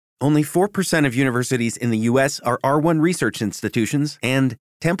Only 4% of universities in the U.S. are R1 research institutions, and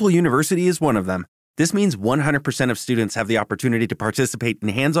Temple University is one of them. This means 100% of students have the opportunity to participate in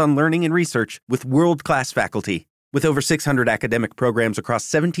hands-on learning and research with world-class faculty. With over 600 academic programs across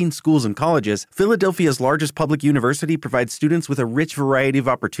 17 schools and colleges, Philadelphia's largest public university provides students with a rich variety of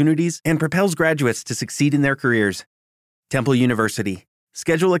opportunities and propels graduates to succeed in their careers. Temple University.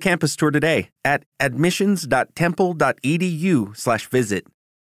 Schedule a campus tour today at admissions.temple.edu/visit.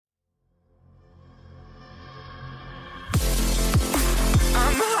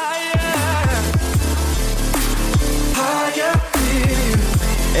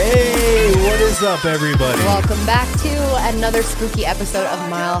 Hey, what is up, everybody? Welcome back to another spooky episode of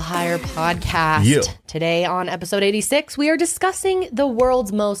Mile Higher Podcast. Yeah. Today on episode 86, we are discussing the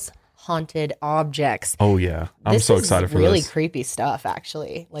world's most haunted objects. Oh, yeah. I'm so excited for this. Really creepy stuff,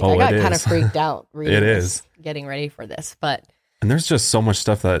 actually. Like, Oh, I got it kind of is. freaked out reading It this, is. getting ready for this. But And there's just so much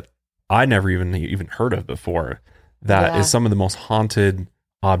stuff that I never even heard of before that is some of the most haunted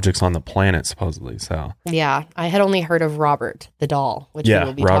objects on the planet, supposedly. So yeah, I had only heard of Robert the doll, which we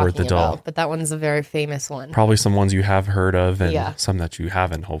will be Robert talking the doll. about. But that one's a very famous one. probably some ones you have heard of and Yeah. some that you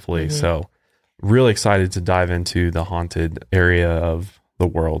haven't, hopefully. So really excited to dive into the haunted area of the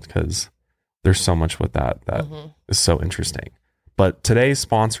world because there's so much with that is so interesting. But today's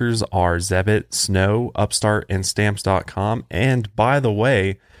sponsors are Zebit, Snow, Upstart, and Stamps.com. And by the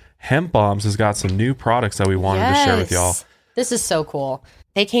way, Hemp Bombs has got some new products that we wanted to share with y'all. This is so cool.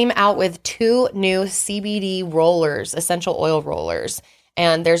 They came out with 2 new CBD rollers, essential oil rollers.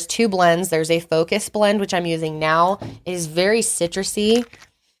 And there's 2 blends. There's a Focus blend, which I'm using now. It is very citrusy.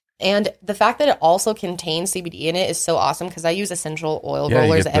 And the fact that it also contains CBD in it is so awesome because I use essential oil Yeah, you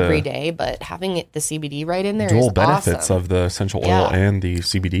rollers get the every day, but having the CBD right in there is Dual benefits awesome. of the essential oil Yeah. and the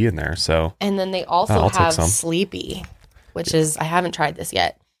CBD in there. So And then they also I'll take have some. Sleepy, which is, I haven't tried this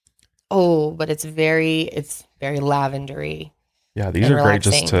yet. Oh, but it's very lavendery. yeah, these and are great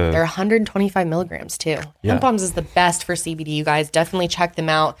relaxing. just They're to 125 milligrams too. Yeah. Hemp Bombs is the best for CBD. You guys definitely check them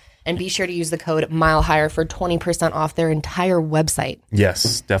out and be sure to use the code MileHigher for 20% off their entire website.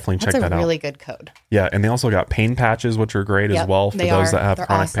 yes, definitely That's check a that really out. good code. Yeah, and they also got pain patches, which are great as Yep, well for they those are. that have They're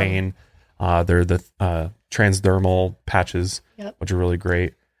chronic awesome. pain. They're the transdermal patches, Yep. which are really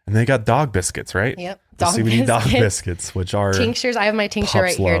great. And they got dog biscuits, right? Yep. The Dog CBD dog biscuits. biscuits, which are Tinctures. I have my tincture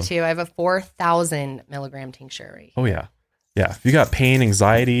Pups right here love. too. I have a 4,000 milligram tincture right here. oh yeah, yeah. If you got pain,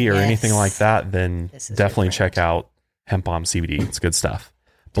 anxiety, or anything Yes. like that, then This is definitely your friend. check out Hemp Bomb CBD. It's good stuff.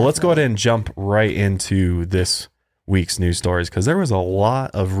 But let's go ahead and jump right into this week's news stories because there was a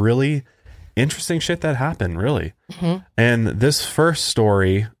lot of really interesting shit that happened, really. Mhm. And this first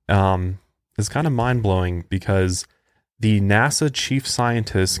story is kind of mind blowing because the NASA chief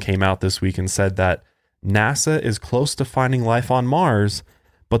scientist came out this week and said that NASA is close to finding life on Mars,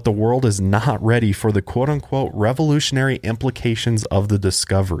 but the world is not ready for the quote unquote revolutionary implications of the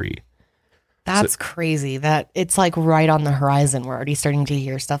discovery. That's crazy that it's like right on the horizon. We're already starting to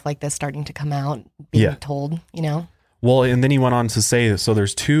hear stuff like this starting to come out, being Yeah. told, you know? Well, and then he went on to say, so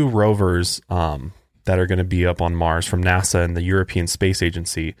there's 2 rovers that are going to be up on Mars from NASA and the European Space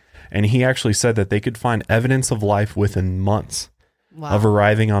Agency. And he actually said that they could find evidence of life within months Wow. of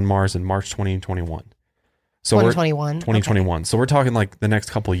arriving on Mars in March 2021. So 2021. 2021. So we're talking like the next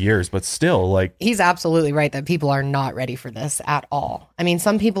couple of years, but still like, He's absolutely right that people are not ready for this at all. I mean,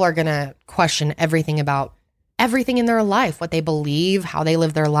 some people are going to question everything about everything in their life, what they believe, how they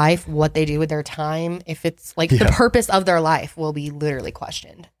live their life, what they do with their time. If it's like the Yeah. purpose of their life will be literally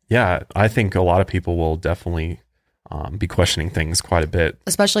questioned, yeah, I think a lot of people will definitely be questioning things quite a bit.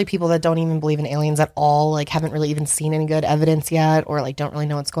 especially people that don't even believe in aliens at all, like haven't really even seen any good evidence yet, or like don't really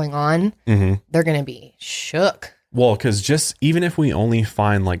know what's going on. Mm-hmm. They're going to be shook. Well, because just even if we only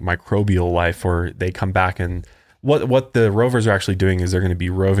find like microbial life or they come back and what the rovers are actually doing is they're going to be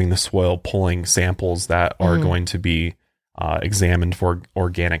roving the soil, pulling samples that are going to be examined for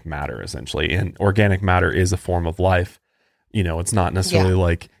organic matter, essentially. And organic matter is a form of life. You know, it's not necessarily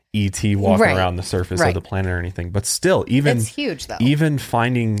like ET walking Right. around the surface Right. of the planet or anything, but still, even It's huge though. even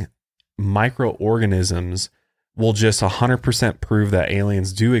finding microorganisms will just 100% prove that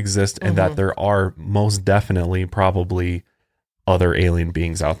aliens do exist and that there are most definitely probably other alien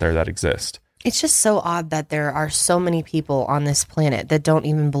beings out there that exist. It's just so odd that there are so many people on this planet that don't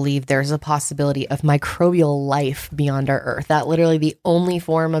even believe there's a possibility of microbial life beyond our Earth. That literally the only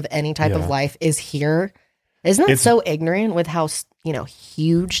form of any type Yeah. of life is here. Isn't that It's- so ignorant with how,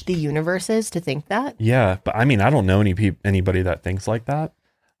 huge the universe is to think that? Yeah, but I mean, I don't know anybody that thinks like that.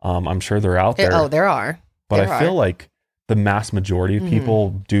 I'm sure they're out there. There are. but there I feel are. like the mass majority of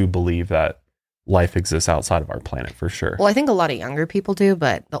people do believe that life exists outside of our planet for sure. Well, I think a lot of younger people do,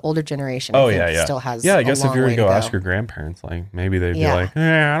 but the older generation still has I guess if you were to to go ask your grandparents, like maybe they'd be like,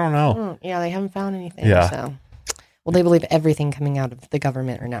 I don't know. Yeah, they haven't found anything. Yeah. So. Well, they believe everything coming out of the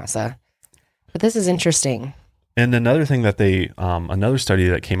government or NASA. But this is interesting. And another thing that another study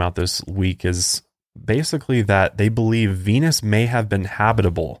that came out this week is basically that they believe Venus may have been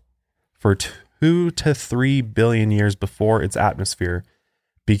habitable for 2 to 3 billion years before its atmosphere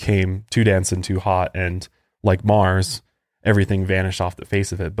became too dense and too hot. And like Mars, everything vanished off the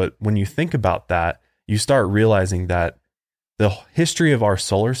face of it. But when you think about that, you start realizing that the history of our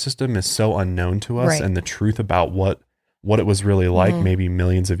solar system is so unknown to us, and the truth about what it was really like maybe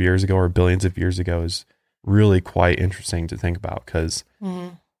millions of years ago or billions of years ago is really quite interesting to think about, because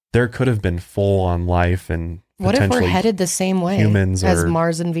there could have been full-on life and what if we're headed the same way as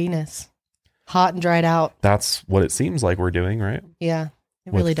Mars and Venus, hot and dried out? That's what it seems like we're doing, right? Yeah,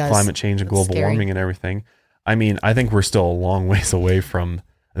 it really does. Climate change and global warming and everything. I mean, I think we're still a long ways away from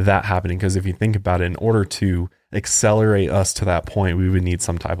that happening, because if you think about it, in order to accelerate us to that point, we would need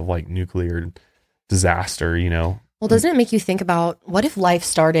some type of like nuclear disaster, Well, doesn't it make you think about what if life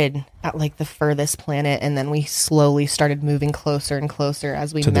started at like the furthest planet, and then we slowly started moving closer and closer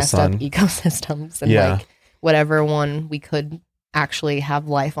as we messed up ecosystems and like whatever one we could actually have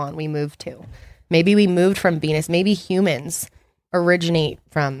life on, we moved to. Maybe we moved from Venus. Maybe humans originate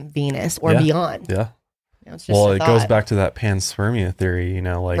from Venus or beyond. Yeah. It's just it goes back to that panspermia theory,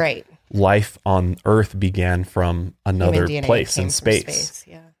 life on Earth began from another place in space.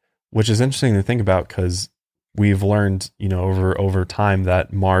 Which is interesting to think about, because we've learned, over time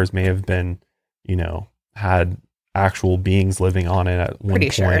that Mars may have been, had actual beings living on it at one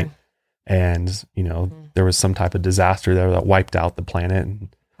point. Sure. And, there was some type of disaster there that wiped out the planet.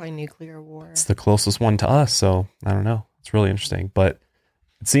 And probably nuclear war. It's the closest one to us. So I don't know. It's really interesting. But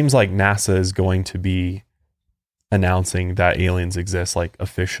it seems like NASA is going to be announcing that aliens exist, like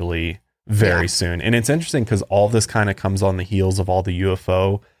officially very soon. And it's interesting because all this kind of comes on the heels of all the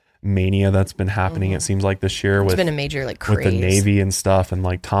UFO mania that's been happening. It seems like this year it's been a major like craze with the Navy and stuff. And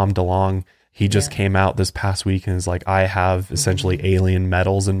like Tom DeLonge, he just came out this past week and is like, I have essentially alien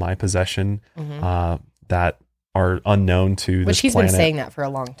metals in my possession that are unknown to Which this he's planet. Been saying that for a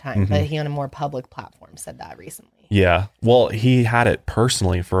long time, but he on a more public platform said that recently. Yeah. Well, he had it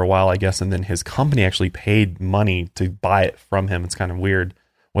personally for a while, I guess, and then his company actually paid money to buy it from him. It's kind of weird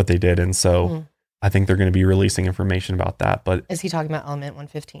what they did. And so I think they're going to be releasing information about that. But is he talking about Element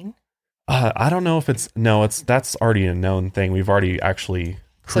 115? I don't know if that's already a known thing. We've already actually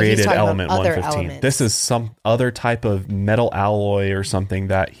created Element 115. Elements. This is some other type of metal alloy or something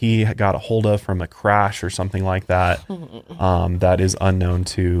that he got a hold of from a crash or something like that. That is unknown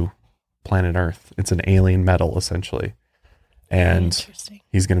to planet Earth. It's an alien metal essentially, and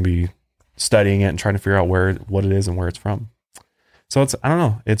he's going to be studying it and trying to figure out what it is and where it's from. So I don't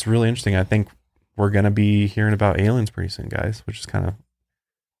know. It's really interesting. I think we're going to be hearing about aliens pretty soon, guys, which is kind of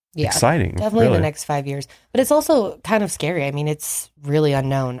exciting. Definitely in the next 5 years. But it's also kind of scary. I mean, it's really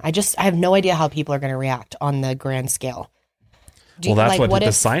unknown. I have no idea how people are going to react on the grand scale. That's what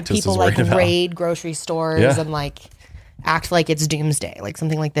the scientists is worried about. People raid grocery stores and act like it's doomsday. Like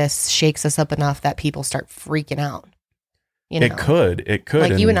something like this shakes us up enough that people start freaking out. It could.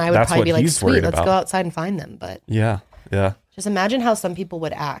 Like you and I would probably be like, sweet, let's go outside and find them. But yeah. Just imagine how some people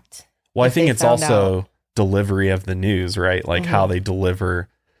would act. Well, I think it's also delivery of the news, right? Like how they deliver.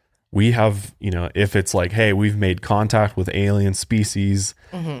 We have, if it's like, hey, we've made contact with alien species.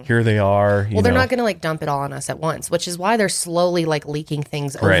 Here they are. Well, they're not going to dump it all on us at once, which is why they're slowly leaking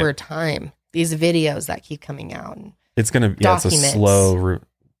things over time. These videos that keep coming out. It's going to, it's a slow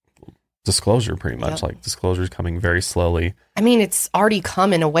disclosure pretty much. Like disclosure is coming very slowly. I mean, it's already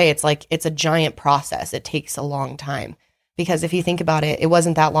come in a way. It's like, it's a giant process. It takes a long time. Because if you think about it, it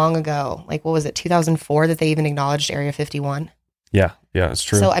wasn't that long ago. Like, what was it, 2004 that they even acknowledged Area 51? Yeah, it's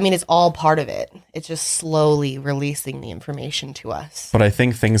true. So, I mean, it's all part of it. It's just slowly releasing the information to us. But I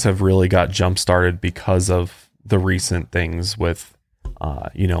think things have really got jump-started because of the recent things with,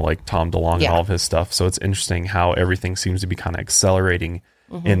 like Tom DeLonge and all of his stuff. So it's interesting how everything seems to be kind of accelerating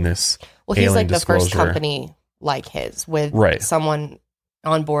in this he's like disclosure. The first company like his with someone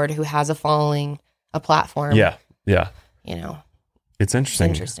on board who has a following, a platform. Yeah. It's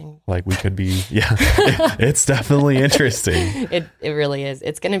interesting. It's interesting. Like we could be, it's definitely interesting. It really is.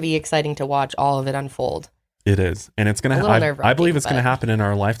 It's going to be exciting to watch all of it unfold. It is. And it's going to, I believe it's going to happen in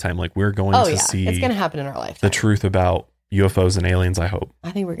our lifetime. Like we're going to see it's going to happen in our lifetime. The truth about UFOs and aliens, I hope.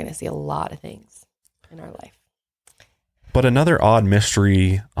 I think we're going to see a lot of things in our life. But another odd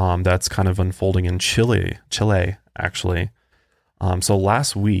mystery that's kind of unfolding in Chile, actually. So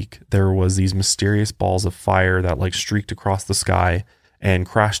last week there was these mysterious balls of fire that like streaked across the sky and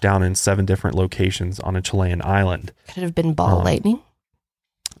crashed down in 7 different locations on a Chilean island. Could it have been ball lightning?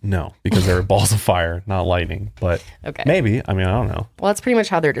 No, because they were balls of fire, not lightning. But Okay. maybe. I mean, I don't know. Well, that's pretty much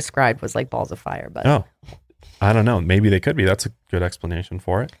how they're described, was like balls of fire. But Oh, I don't know. Maybe they could be. That's a good explanation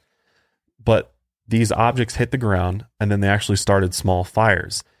for it. But these objects hit the ground and then they actually started small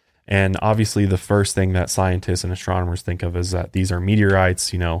fires. And obviously the first thing that scientists and astronomers think of is that these are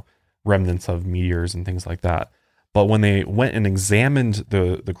meteorites, remnants of meteors and things like that. But when they went and examined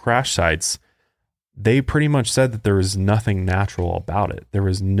the crash sites, they pretty much said that there was nothing natural about it. There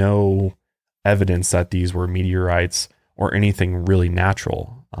was no evidence that these were meteorites or anything really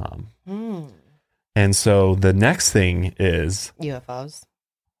natural. And so the next thing is UFOs.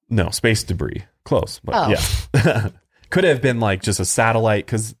 No, space debris. Close, but yeah. Could have been like just a satellite,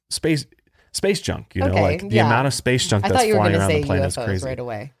 because space junk, like the amount of space junk that's flying around the planet is crazy. Right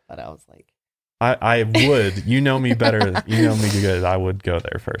away, but I was like, I would, me better, you know me good. I would go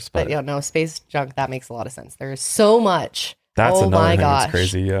there first, but yeah, no, space junk, that makes a lot of sense. There is so much. That's another thing that's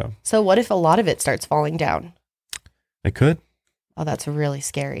crazy. Yeah. So what if a lot of it starts falling down? It could. Oh, that's really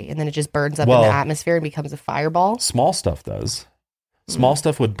scary. And then it just burns up in the atmosphere and becomes a fireball. Small stuff does. Small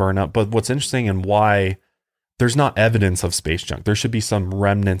stuff would burn up. But what's interesting and why there's not evidence of space junk. There should be some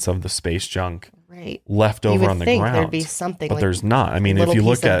remnants of the space junk left over on the ground. There'd be something, but there's not. I mean, if you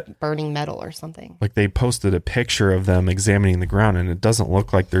look at burning metal or something, like they posted a picture of them examining the ground, and it doesn't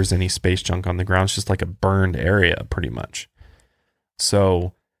look like there's any space junk on the ground. It's just like a burned area, pretty much.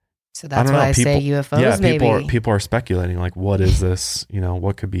 So that's why I say UFOs. Yeah, maybe people are speculating, like, what is this?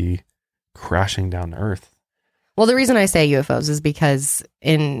 What could be crashing down to Earth? Well, the reason I say UFOs is because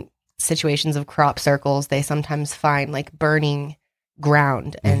in situations of crop circles, they sometimes find like burning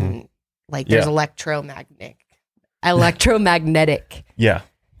ground and like there's electromagnetic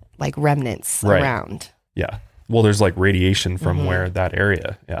like remnants around. Yeah. Well, there's like radiation from where that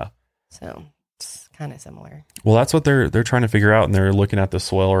area. Yeah. So it's kind of similar. Well, that's what they're trying to figure out, and they're looking at the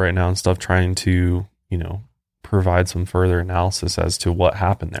soil right now and stuff, trying to, provide some further analysis as to what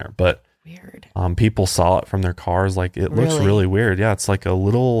happened there. But weird. People saw it from their cars. Like it looks really weird. Yeah. It's like a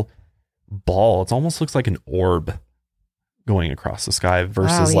little ball. It almost looks like an orb going across the sky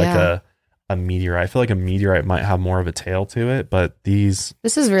versus a meteorite. I feel like a meteorite might have more of a tail to it, but this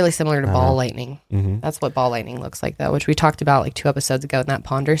is really similar to ball lightning. That's what ball lightning looks like, though, which we talked about like 2 episodes ago in that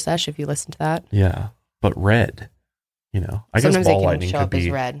Ponder sesh, if you listen to that. Yeah. But red, I Sometimes guess ball it lightning show could up be as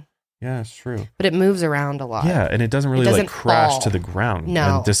red. Yeah, it's true. But it moves around a lot. Yeah, and it doesn't really like crash to the ground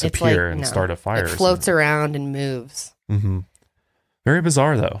and disappear and start a fire. It floats around and moves. Very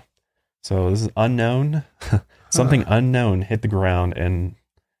bizarre, though. So this is unknown. Something unknown hit the ground and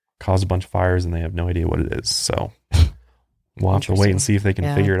caused a bunch of fires, and they have no idea what it is. So we'll have to wait and see if they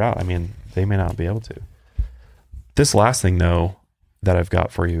can figure it out. I mean, they may not be able to. This last thing, though, that I've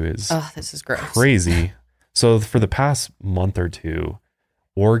got for you is this is gross. Crazy. So for the past month or two,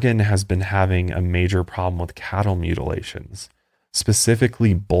 Oregon has been having a major problem with cattle mutilations,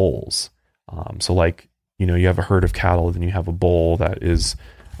 specifically bulls. So like, you have a herd of cattle, then you have a bull that is,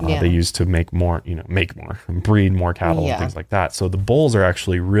 they use to make more, breed more cattle and things like that. So the bulls are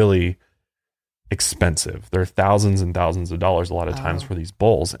actually really expensive. They're thousands and thousands of dollars a lot of times for these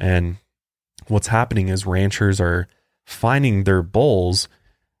bulls. And what's happening is ranchers are finding their bulls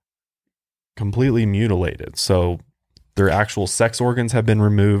completely mutilated. So their actual sex organs have been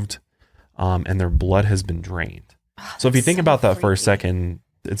removed, and their blood has been drained. So if you think about that for a second,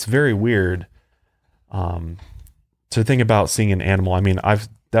 it's very weird to think about seeing an animal. I mean, I've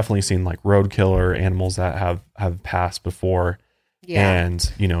definitely seen like roadkill or animals that have passed before,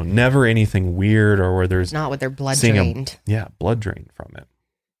 and never anything weird or where there's not with their blood drained. Blood drained from it.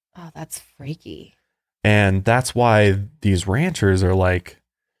 Oh, that's freaky. And that's why these ranchers are like,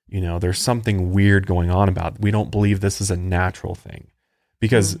 there's something weird going on about it. We don't believe this is a natural thing,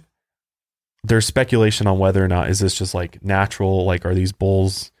 because there's speculation on whether or not is this just like natural, like are these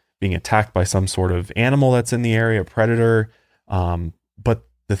bulls being attacked by some sort of animal that's in the area, predator. But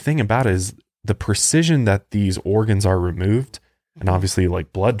the thing about it is the precision that these organs are removed and obviously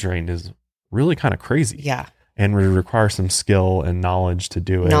like blood drained is really kind of crazy. Yeah. And would require some skill and knowledge to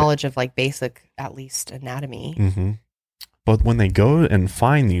do it. Knowledge of like basic, at least anatomy. But when they go and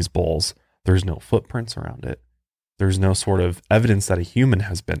find these bulls, there's no footprints around it. There's no sort of evidence that a human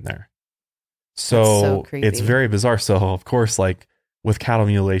has been there. So it's very bizarre. So of course, like with cattle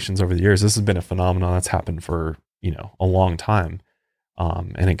mutilations over the years, this has been a phenomenon that's happened for, a long time.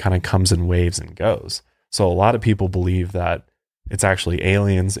 And it kind of comes in waves and goes. So a lot of people believe that it's actually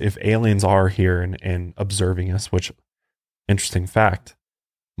aliens. If aliens are here and observing us, which interesting fact,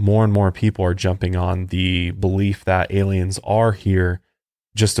 more and more people are jumping on the belief that aliens are here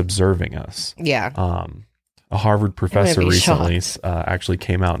just observing us. Yeah. A Harvard professor be recently shocked. Actually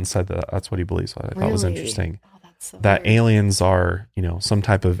came out and said that that's what he believes. I thought was interesting. Oh, that's so That weird. aliens are, some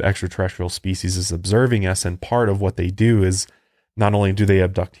type of extraterrestrial species is observing us, and part of what they do is not only do they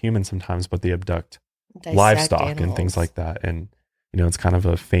abduct humans sometimes, but they abduct Dissect livestock and animals. things like that. And it's kind of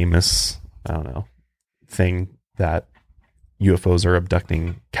a famous, I don't know, thing that UFOs are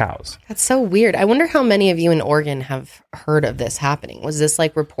abducting cows. That's so weird. I wonder how many of you in Oregon have heard of this happening. Was this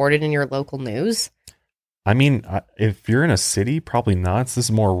like reported in your local news? I mean, if you're in a city, probably not. This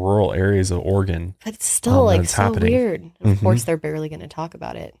is more rural areas of Oregon. But it's still like it's so happening. weird. Of Mhm. course, they're barely going to talk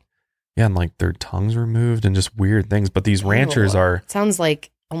about it. Yeah, and like their tongues removed and just weird things. But these ranchers Ew. are, It sounds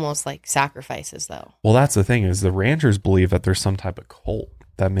like almost like sacrifices, though. well, that's the thing, is the ranchers believe that there's some type of cult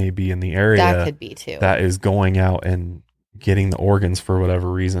that may be in the area That could be too. that is going out and getting the organs for whatever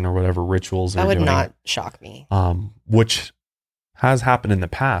reason or whatever rituals That they're would doing. not shock me. Which has happened in the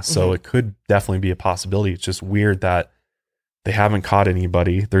past. So Mhm. it could definitely be a possibility. It's just weird that they haven't caught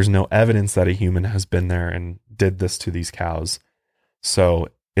anybody. There's no evidence that a human has been there and did this to these cows. So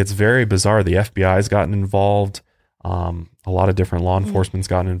it's very bizarre. The FBI's gotten involved. A lot of different law enforcement's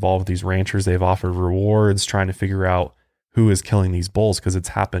gotten involved with these ranchers. They've offered rewards trying to figure out who is killing these bulls, because it's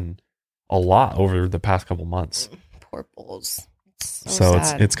happened a lot over the past couple months. Poor bulls. It's So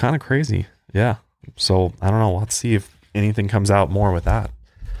sad. it's kind of crazy. Yeah. So I don't know. Let's see if anything comes out more with that.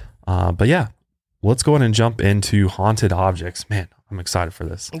 But yeah, let's go ahead and jump into haunted objects. Man, I'm excited for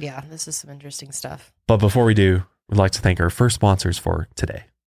this. Yeah, this is some interesting stuff. But before we do, we'd like to thank our first sponsors for today.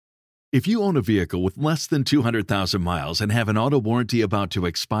 If you own a vehicle with less than 200,000 miles and have an auto warranty about to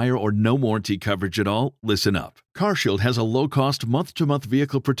expire or no warranty coverage at all, listen up. CarShield has a low-cost month-to-month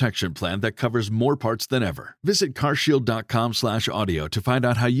vehicle protection plan that covers more parts than ever. Visit carshield.com/audio to find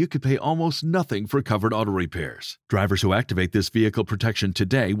out how you could pay almost nothing for covered auto repairs. Drivers who activate this vehicle protection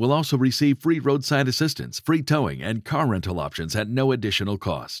today will also receive free roadside assistance, free towing, and car rental options at no additional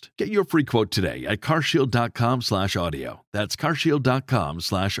cost. Get your free quote today at carshield.com/audio. That's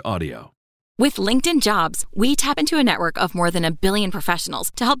carshield.com/audio. With LinkedIn Jobs, we tap into a network of more than 1 billion professionals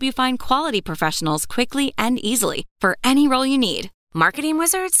to help you find quality professionals quickly and easily for any role you need. Marketing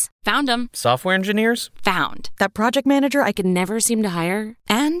wizards? Found them. Software engineers? Found. That project manager I could never seem to hire?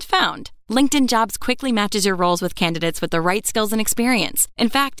 And found. LinkedIn Jobs quickly matches your roles with candidates with the right skills and experience. In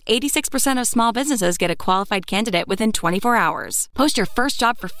fact, 86% of small businesses get a qualified candidate within 24 hours. Post your first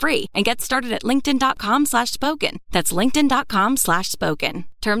job for free and get started at linkedin.com/spoken. That's linkedin.com/spoken.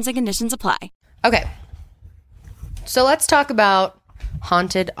 Terms and conditions apply. Okay. So let's talk about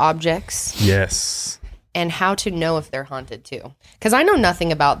haunted objects Yes. and how to know if they're haunted too. Because I know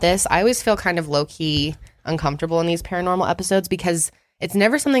nothing about this. I always feel kind of low-key uncomfortable in these paranormal episodes because it's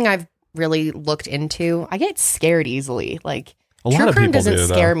never something I've really looked into. I get scared easily. Like, A lot true of crime people doesn't do,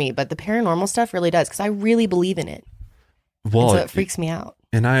 though. scare me, but the paranormal stuff really does because I really believe in it. Well, And so it freaks me out.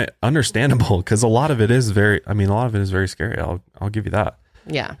 and I understandable, because a lot of it is very scary. I'll give you that.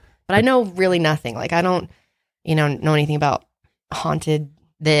 Yeah. But I know really nothing. Like, I don't, know anything about haunted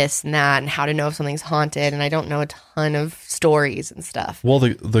this and that and how to know if something's haunted. And I don't know a ton of stories and stuff. Well,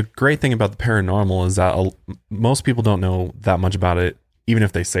 the great thing about the paranormal is that most people don't know that much about it, even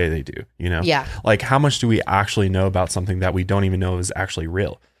if they say they do, Yeah. Like, how much do we actually know about something that we don't even know is actually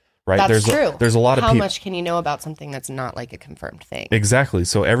real, right? That's true. There's a lot of How people. much can you know about something that's not like a confirmed thing? Exactly.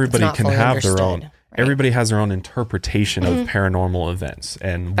 So everybody not can fully have their own. understood, right? Everybody has their own interpretation of paranormal events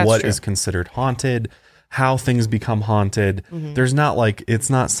and That's what true. is considered haunted, how things become haunted. Mm-hmm. There's not it's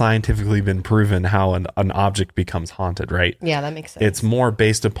not scientifically been proven how an object becomes haunted, right? Yeah, that makes sense. It's more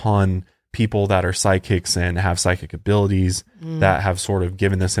based upon people that are psychics and have psychic abilities that have sort of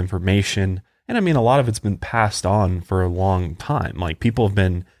given this information. And I mean, a lot of it's been passed on for a long time. Like, people have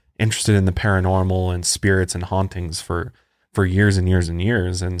been interested in the paranormal and spirits and hauntings for years and years and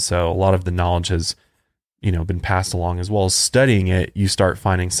years. And so a lot of the knowledge has, been passed along. As well as studying it, you start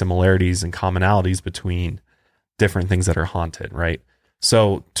finding similarities and commonalities between different things that are haunted, right?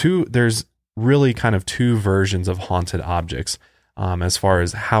 So there's really kind of two versions of haunted objects as far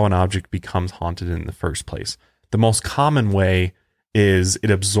as how an object becomes haunted in the first place. The most common way is it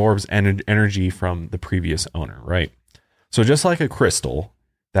absorbs energy from the previous owner, right? So just like a crystal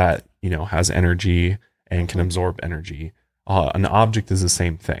that, has energy and can absorb energy, an object is the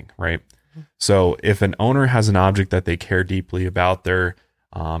same thing, right? So if an owner has an object that they care deeply about,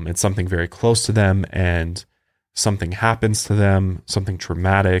 it's something very close to them, and something happens to them, something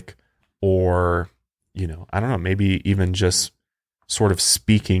traumatic, or, I don't know, maybe even just sort of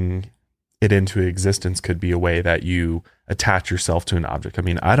speaking it into existence could be a way that you attach yourself to an object. I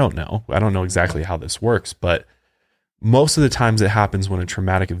mean, I don't know exactly how this works, but most of the times it happens when a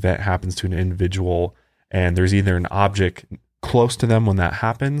traumatic event happens to an individual and there's either an object close to them when that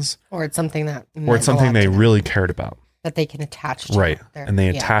happens, or it's something that they really cared about, that they can attach to. Right. And they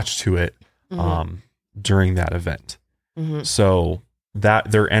attach to it during that event. So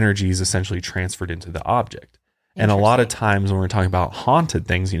that their energy is essentially transferred into the object. And a lot of times when we're talking about haunted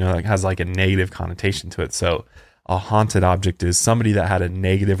things, it has like a negative connotation to it. So a haunted object is somebody that had a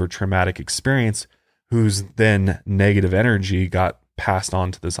negative or traumatic experience whose then negative energy got passed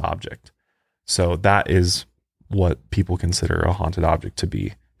on to this object. So that is what people consider a haunted object to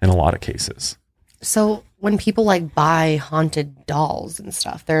be in a lot of cases. So when people like buy haunted dolls and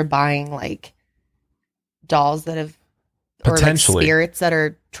stuff, they're buying like dolls that have potentially, or like spirits that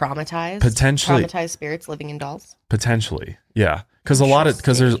are traumatized. Potentially traumatized spirits living in dolls. Potentially, yeah. Because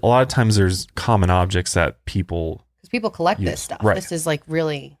there's a lot of times there's common objects that people collect use. This stuff. Right. This is like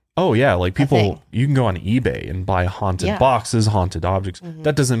really. Oh yeah, like people, you can go on eBay and buy haunted boxes, haunted objects.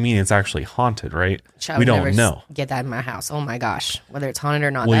 That doesn't mean it's actually haunted, right? We don't know. Get that in my house. Oh my gosh, whether it's haunted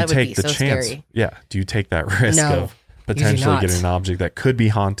or not, well, that would be so scary. Yeah. Do you take that risk of potentially getting an object that could be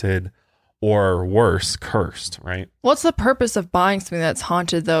haunted or worse, cursed, right? What's the purpose of buying something that's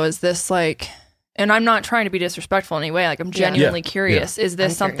haunted though? Is this like, and I'm not trying to be disrespectful in any way, like I'm genuinely curious. Is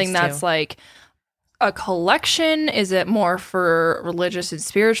this something that's like a collection? Is it more for religious and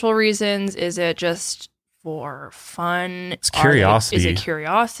spiritual reasons? Is it just for fun? It's curiosity. Is it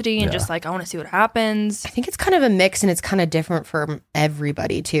curiosity and just like, I want to see what happens? I think it's kind of a mix, and it's kind of different for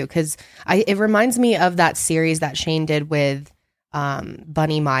everybody too, because it reminds me of that series that Shane did with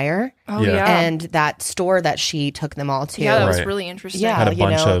Bunny Meyer. Oh yeah. And that store that she took them all to. Yeah, that was really interesting. Yeah, had a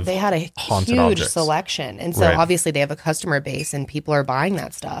bunch of they had a huge objects. selection. And so obviously they have a customer base and people are buying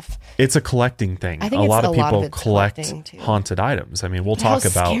that stuff. It's a collecting thing. I think a lot of people it's collect haunted items. I mean, we'll talk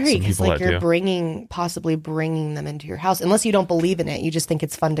about some people like that you're do. possibly bringing them into your house. Unless you don't believe in it. You just think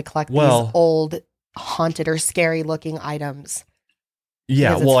it's fun to collect these old haunted or scary looking items.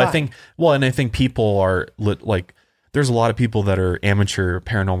 Yeah, I think people are like, there's a lot of people that are amateur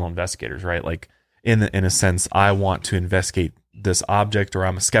paranormal investigators, right? Like in a sense, I want to investigate this object, or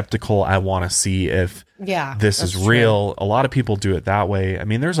I'm skeptical. I want to see if this is real. True. A lot of people do it that way. I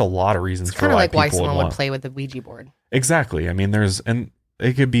mean, there's a lot of reasons for why people why someone would play with the Ouija board. Exactly. I mean,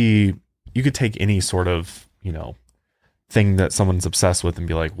 it could be, you could take any sort of, thing that someone's obsessed with and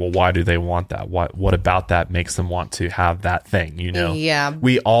be like, well, why do they want that? What about that makes them want to have that thing? Yeah.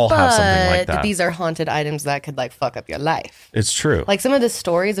 We all have something like that. These are haunted items that could like fuck up your life. It's true. Like some of the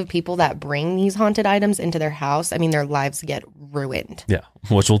stories of people that bring these haunted items into their house, I mean, their lives get ruined. Yeah.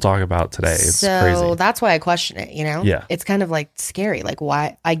 Which we'll talk about today. It's crazy. So that's why I question it, Yeah. It's kind of like scary. Like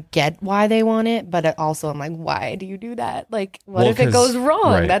why, I get why they want it, but also I'm like, why do you do that? Like what if it goes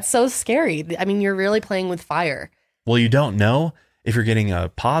wrong? Right. That's so scary. I mean, you're really playing with fire. Well, you don't know if you're getting a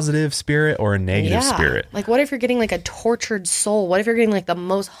positive spirit or a negative spirit. Like, what if you're getting like a tortured soul? What if you're getting like the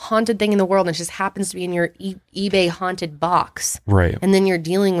most haunted thing in the world and it just happens to be in your eBay haunted box? Right. And then you're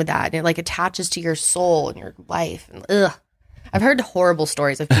dealing with that and it like attaches to your soul and your life. And I've heard horrible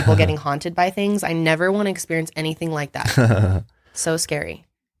stories of people getting haunted by things. I never want to experience anything like that. So scary.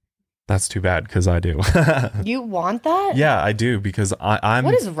 That's too bad because I do. You want that? Yeah, I do because I'm.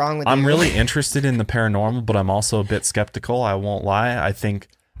 What is wrong with you? I'm really interested in the paranormal, but I'm also a bit skeptical. I won't lie. I think.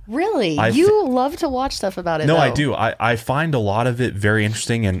 Really? You love to watch stuff about it. No, though. I do. I find a lot of it very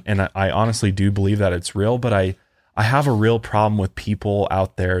interesting, and I honestly do believe that it's real. But I have a real problem with people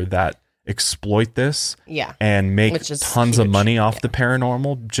out there that exploit this, and make tons of money off the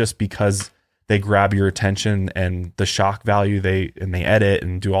paranormal just because they grab your attention and the shock value they edit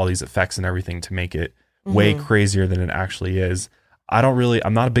and do all these effects and everything to make it way crazier than it actually is.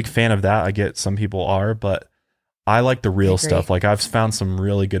 I'm not a big fan of that. I get some people are, but I like the real stuff. Like I've found some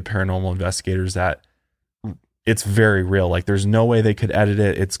really good paranormal investigators that it's very real. Like there's no way they could edit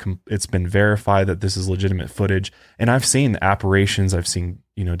it. It's been verified that this is legitimate footage. And I've seen apparitions. I've seen,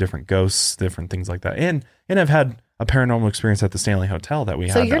 different ghosts, different things like that. And I've had a paranormal experience at the Stanley Hotel that we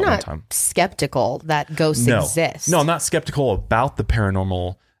had. So you're not skeptical that ghosts exist? No, I'm not skeptical about the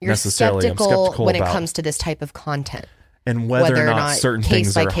paranormal necessarily. I'm skeptical when about it comes to this type of content. And whether or not certain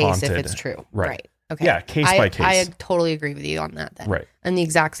things are haunted. If it's true. Right. Okay. Yeah, case by case. I totally agree with you on that then. Right. In the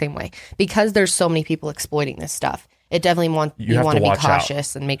exact same way. Because there's so many people exploiting this stuff. It definitely you want to be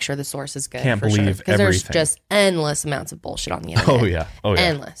cautious and make sure the source is good. Can't believe everything. Because there's just endless amounts of bullshit on the internet. Oh yeah.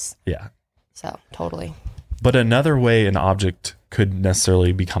 Endless. Yeah. So totally. But another way an object could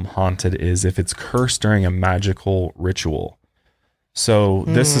necessarily become haunted is if it's cursed during a magical ritual. So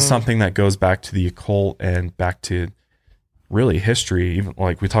this is something that goes back to the occult and back to really history. Even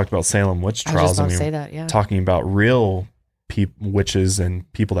like we talked about Salem witch trials. I was just going to say that, yeah. Talking about real witches and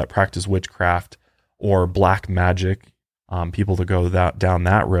people that practice witchcraft or black magic, people that go down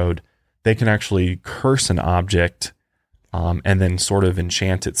that road, they can actually curse an object and then sort of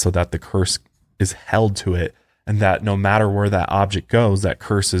enchant it so that the curse is held to it, and that no matter where that object goes, that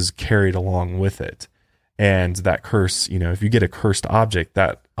curse is carried along with it. And that curse, if you get a cursed object,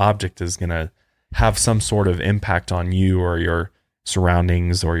 that object is going to have some sort of impact on you or your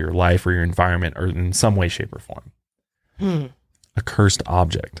surroundings or your life or your environment or in some way, shape, or form. A cursed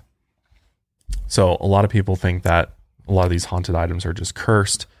object. So a lot of people think that a lot of these haunted items are just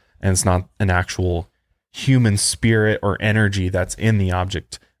cursed, and it's not an actual human spirit or energy that's in the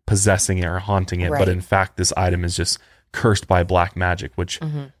object possessing it or haunting it. Right. But in fact, this item is just cursed by black magic, which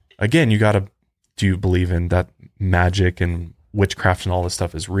again, do you believe in that magic and witchcraft and all this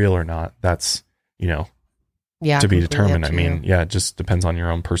stuff is real or not? That's, to be determined. I mean, it just depends on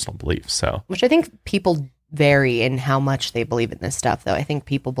your own personal beliefs. So, which I think people vary in how much they believe in this stuff, though. I think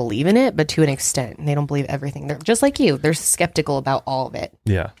people believe in it, but to an extent, they don't believe everything. They're just like you. They're skeptical about all of it.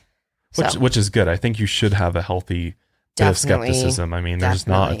 Yeah. Which is good. I think you should have a healthy bit of skepticism. I mean, there's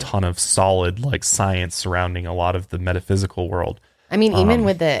not a ton of solid like science surrounding a lot of the metaphysical world. I mean, even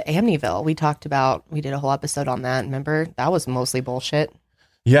with the Amityville, we did a whole episode on that. Remember? That was mostly bullshit.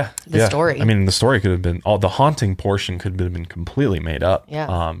 Yeah. The story. I mean, the story could have been, the haunting portion could have been completely made up.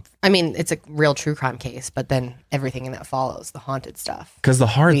 Yeah. I mean, it's a real true crime case, but then everything in that follows, the haunted stuff. Because the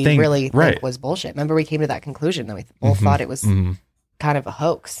hard thing really think was bullshit. Remember, we came to that conclusion that we both thought it was kind of a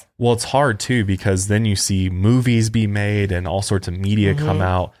hoax. Well, it's hard too, because then you see movies be made and all sorts of media come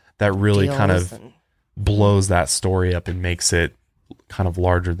out that really kind of blows that story up and makes it kind of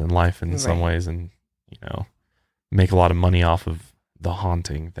larger than life in some ways, and make a lot of money off of the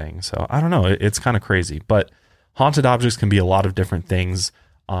haunting thing. So I don't know, it's kind of crazy. But haunted objects can be a lot of different things.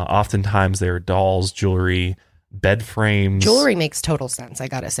 Oftentimes they're dolls, jewelry, bed frames. Jewelry makes total sense, I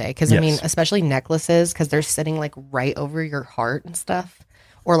gotta say, because I mean, especially necklaces, because they're sitting like right over your heart and stuff,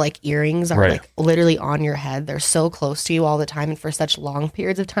 or like earrings are like literally on your head. They're so close to you all the time, and for such long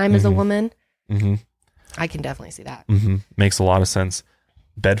periods of time as a woman. I can definitely see that. Makes a lot of sense.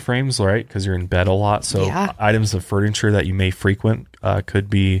 Bed frames, right? Because you're in bed a lot. So items of furniture that you may frequent could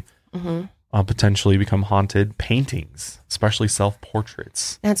be potentially become haunted. Paintings, especially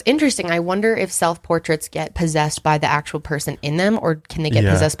self-portraits. That's interesting. I wonder if self-portraits get possessed by the actual person in them, or can they get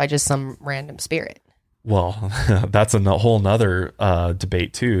possessed by just some random spirit? Well, that's a whole nother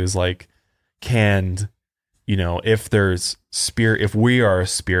debate too, is like, if there's spirit, if we are a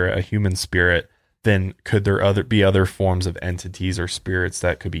spirit, a human spirit, then could there be other forms of entities or spirits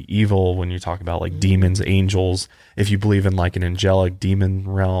that could be evil? When you talk about like demons, angels, if you believe in like an angelic demon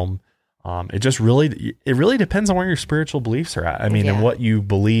realm, it really depends on where your spiritual beliefs are at. I mean, and what you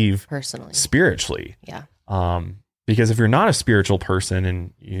believe personally, spiritually. Yeah. Because if you're not a spiritual person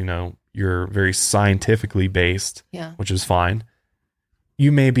and you're very scientifically based, which is fine,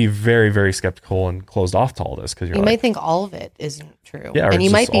 you may be very, very skeptical and closed off to all this, because you might think all of it isn't true. Yeah, and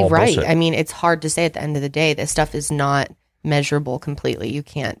you might be right. Bullshit. I mean, it's hard to say at the end of the day. This stuff is not measurable completely. You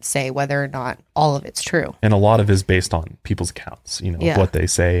can't say whether or not all of it's true. And a lot of it is based on people's accounts, what they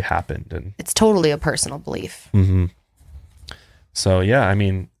say happened. And it's totally a personal belief. So, yeah, I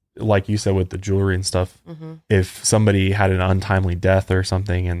mean, like you said with the jewelry and stuff, if somebody had an untimely death or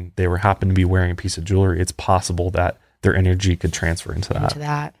something and they happened to be wearing a piece of jewelry, it's possible that their energy could transfer into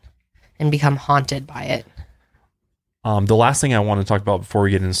that and become haunted by it. The last thing I want to talk about before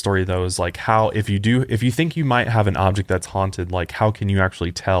we get into the story, though, is like how if you think you might have an object that's haunted, like how can you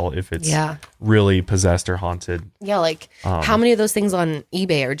actually tell if it's really possessed or haunted? Yeah, like how many of those things on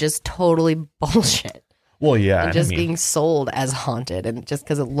eBay are just totally bullshit? Well, yeah, and just being sold as haunted, and just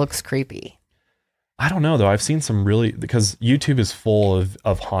because it looks creepy. I don't know though. I've seen some because YouTube is full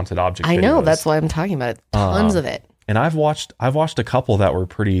of haunted object videos. I know, that's why I'm talking about it. Tons of it. And I've watched a couple that were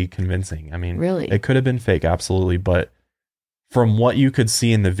pretty convincing. I mean, really, it could have been fake, absolutely, but from what you could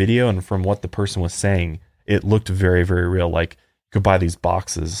see in the video and from what the person was saying, it looked very, very real. Like you could buy these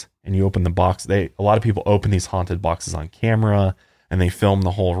boxes and you open the box. A lot of people open these haunted boxes on camera and they film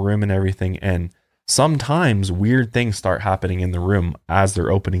the whole room and everything. And sometimes weird things start happening in the room as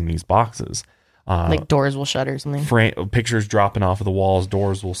they're opening these boxes. like doors will shut or something. Pictures dropping off of the walls,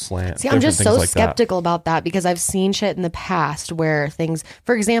 doors will slant. See, I'm just so skeptical about that because I've seen shit in the past where things,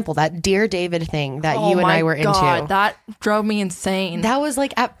 for example, that Dear David thing that you and I were into. That drove me insane. That was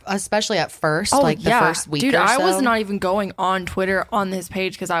like, especially at first, the first week Dude, or so. I was not even going on Twitter on this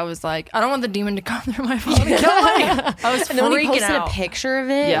page because I was like, I don't want the demon to come through my phone. I was and then when he freaking posted out. a picture of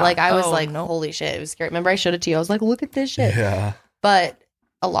it, like I was holy shit, it was scary. Remember I showed it to you? I was like, look at this shit. Yeah. But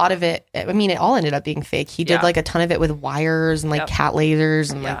a lot of it, I mean, it all ended up being fake. He did like a ton of it with wires and like cat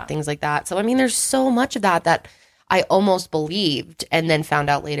lasers and like things like that. So, I mean, there's so much of that I almost believed and then found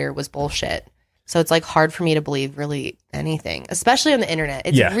out later was bullshit. So it's like hard for me to believe really anything, especially on the internet.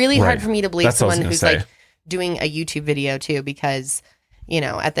 It's really hard for me to believe someone who's like doing a YouTube video too, because, you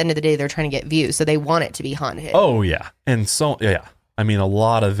know, at the end of the day, they're trying to get views. So they want it to be haunted. Oh, yeah. And so, I mean, a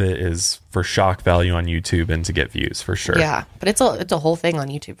lot of it is for shock value on YouTube and to get views for sure. Yeah, but it's a whole thing on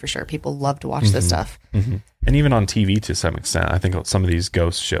YouTube for sure. People love to watch this stuff. Mm-hmm. And even on TV to some extent. I think some of these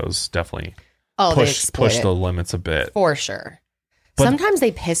ghost shows definitely push the limits a bit. For sure. But sometimes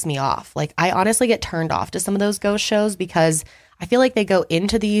they piss me off. Like, I honestly get turned off to some of those ghost shows because I feel like they go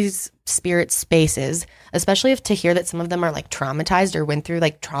into these spirit spaces, especially if to hear that some of them are like traumatized or went through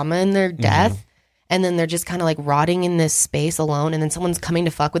like trauma in their death. And then they're just kind of like rotting in this space alone. And then someone's coming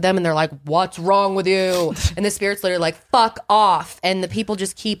to fuck with them and they're like, what's wrong with you? And the spirit's literally like, fuck off. And the people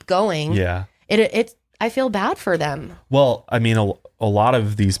just keep going. Yeah. I feel bad for them. Well, I mean, a lot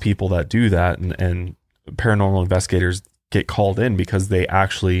of these people that do that and paranormal investigators get called in because they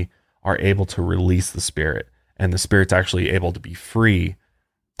actually are able to release the spirit. And the spirit's actually able to be free.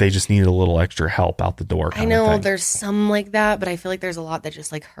 They just need a little extra help out the door. I know there's some like that, but I feel like there's a lot that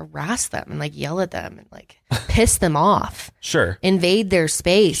just like harass them and like yell at them and like piss them off. Sure. Invade their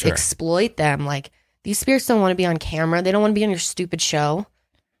space, exploit them. Like these spirits don't want to be on camera. They don't want to be on your stupid show.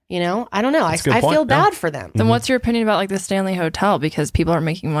 You know, I don't know. I feel bad for them. Then what's your opinion about like the Stanley Hotel? Because people are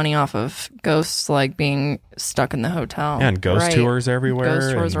making money off of ghosts like being stuck in the hotel. Yeah, and ghost tours everywhere.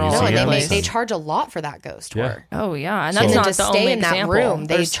 Ghost tours are all over the place. They charge a lot for that ghost tour. Oh yeah, and that's not to the stay only in example. that room.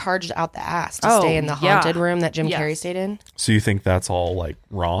 They charged out the ass to stay in the haunted room that Jim Carrey stayed in. So you think that's all like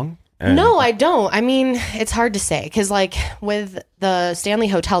wrong? No, I don't. I mean, it's hard to say because like with the Stanley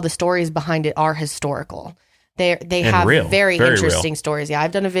Hotel, the stories behind it are historical. They have very interesting stories. Yeah,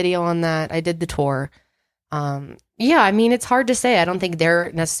 I've done a video on that. I did the tour. Yeah, I mean, it's hard to say. I don't think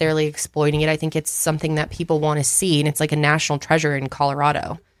they're necessarily exploiting it. I think it's something that people want to see, and it's like a national treasure in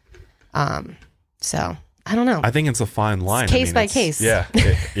Colorado. So I don't know. I think it's a fine line. It's case by case. Yeah,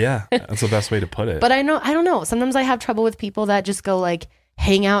 that's the best way to put it. But I don't know. Sometimes I have trouble with people that just go like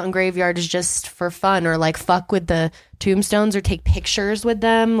hang out in graveyards just for fun, or like fuck with the tombstones, or take pictures with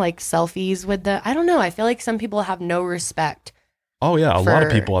them, like selfies with the. I don't know. I feel like some people have no respect. Oh yeah, a lot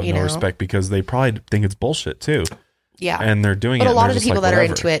of people have no respect because they probably think it's bullshit too. Yeah, and they're doing it. But a lot of the people like, that are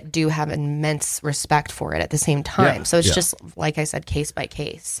into it do have immense respect for it at the same time. Yeah, so it's just like I said, case by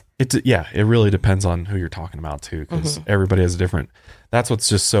case. It really depends on who you're talking about too, because everybody has a different. That's what's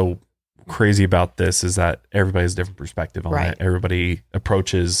just so crazy about this is that everybody has a different perspective on it. Everybody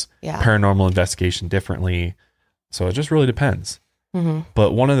approaches paranormal investigation differently, so it just really depends.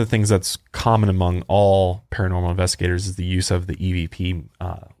 But one of the things that's common among all paranormal investigators is the use of the EVP,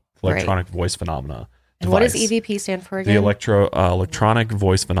 electronic voice phenomena. And what does EVP stand for again? The electronic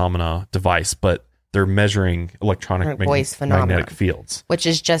voice phenomena device, but they're measuring electronic magnetic fields, which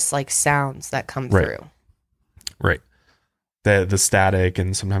is just like sounds that come through. Right. The static,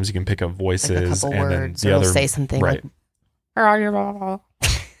 and sometimes you can pick up voices, like a couple and words, then the other say something right. like,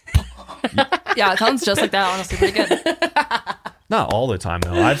 yeah, it sounds just like that. Honestly, pretty good. Not all the time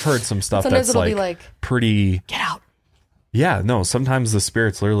though. I've heard some stuff sometimes that's it'll be like pretty. Get out. Yeah, no. Sometimes the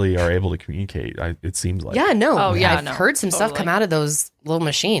spirits literally are able to communicate. It seems like. Yeah, no. Oh, yeah, I've heard some stuff come out of those little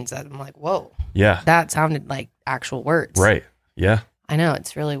machines that I'm like, whoa. Yeah. That sounded like actual words. Right. Yeah. I know,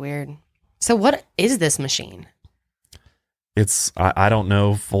 it's really weird. So what is this machine? I don't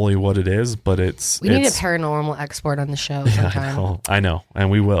know fully what it is, but we need a paranormal expert on the show sometime. I know, and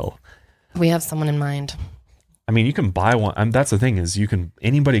we will. We have someone in mind. I mean, you can buy one. That's the thing is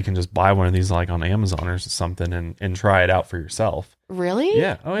anybody can just buy one of these like on Amazon or something and try it out for yourself. Really?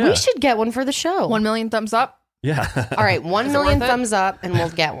 Yeah. Oh yeah. We should get one for the show. 1 million thumbs up. Yeah. All right. 1 million thumbs up and we'll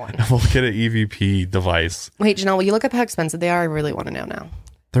get one. We'll get an EVP device. Wait, Janelle, will you look up how expensive they are? I really want to know now.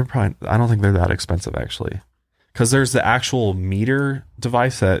 I don't think they're that expensive actually. Because there's the actual meter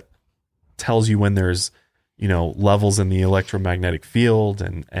device that tells you when there's, levels in the electromagnetic field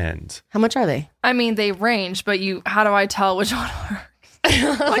and how much are they? I mean, they range, but how do I tell which one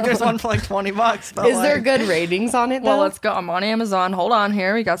works? Like there's one for like $20. Is there good ratings on it though? Well, let's go. I'm on Amazon. Hold on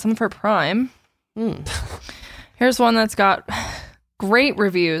here. We got some for Prime. Here's one that's got great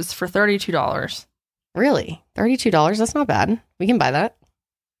reviews for $32. Really? $32? That's not bad. We can buy that.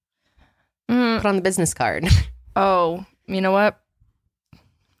 Put on the business card. Oh, you know what?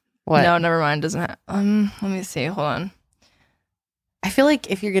 What? No, never mind. Doesn't have. Let me see. Hold on. I feel like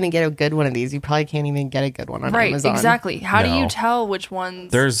if you're going to get a good one of these, you probably can't even get a good one on Amazon. Right, exactly. How do No. you tell which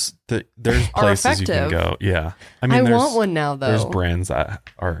ones There's places you can go. Yeah. I want one now, though. There's brands that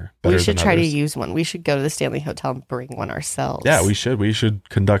are better We should than try to others. use one. We should go to the Stanley Hotel and bring one ourselves. Yeah, we should. We should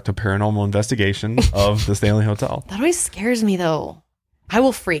conduct a paranormal investigation of the Stanley Hotel. That always scares me, though. I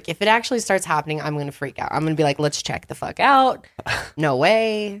will freak. If it actually starts happening, I'm going to freak out. I'm going to be like, let's check the fuck out. No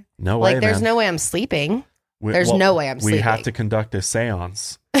way. No way, Like, there's man. no way I'm sleeping. We- There's no way I'm We have sleeping. to conduct a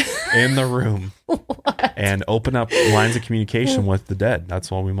seance in the room and open up lines of communication with the dead.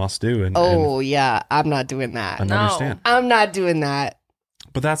 That's what we must do. Oh, yeah. I'm not doing that. and No. understand. I'm not doing that.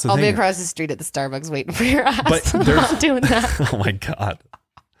 But that's the I'll be thing. across the street at the Starbucks waiting for your ass. But I'm there's- not doing that. Oh my God.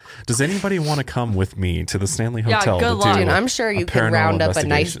 Does anybody want to come with me to the Stanley Yeah, Hotel? good to luck. do Dude, I'm sure a you could paranormal round up a nice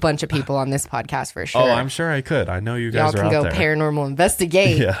investigation? bunch of people on this podcast for sure. Oh, I'm sure I could. I know you Y'all guys are can out go there. paranormal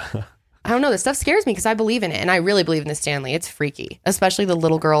investigate. Yeah. I don't know. This stuff scares me because I believe in it. And I really believe in the Stanley. It's freaky. Especially the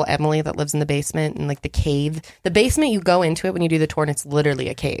little girl, Emily, that lives in the basement and like the cave. The basement, you go into it when you do the tour and it's literally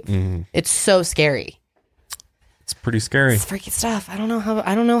a cave. Mm-hmm. It's so scary. It's pretty scary. It's freaky stuff. I don't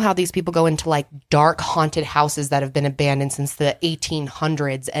know how these people go into like dark haunted houses that have been abandoned since the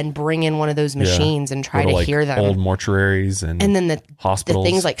 1800s and bring in one of those machines and try Go to like, hear them. Old mortuaries and And then the hospitals.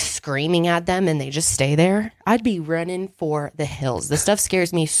 things like screaming at them and they just stay there. I'd be running for the hills. This stuff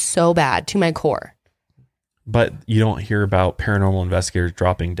scares me so bad to my core. But you don't hear about paranormal investigators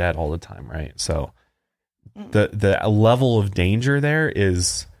dropping dead all the time, right? So the level of danger there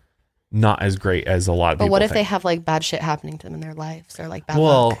is not as great as a lot of But people what if they think. have like bad shit happening to them in their lives or like bad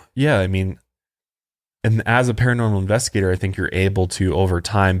Well, luck? yeah, I mean, and as a paranormal investigator, I think you're able to, over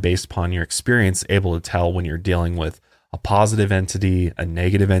time, based upon your experience, able to tell when you're dealing with a positive entity, a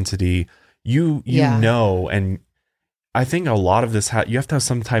negative entity. You Yeah. know, and I think a lot of this, you have to have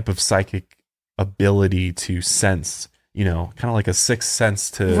some type of psychic ability to sense, kind of like a sixth sense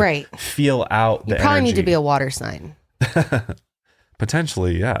to Right. feel out the You probably need to energy. be a water sign.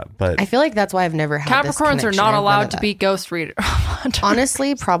 Potentially, yeah. But I feel like that's why I've never had this Capricorns are connection. not I've none allowed of to that. be ghost readers.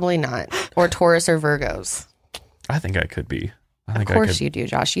 Honestly, probably not. Or Taurus or Virgos. I think I could be. I Of think course I could. you do,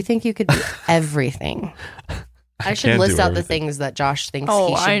 Josh. You think you could be everything. I should can list do out the everything. things that Josh thinks Oh,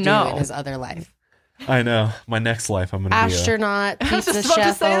 he should I know. do in his other life. I know. My next life, I'm going to be Astronaut, was pizza just about to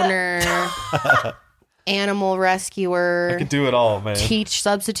chef say owner, animal rescuer, I could do it all, man.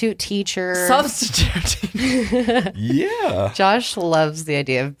 substitute teacher. Substitute. Yeah. Josh loves the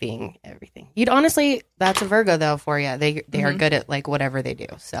idea of being everything. You'd honestly, that's a Virgo though for you. They are good at like whatever they do.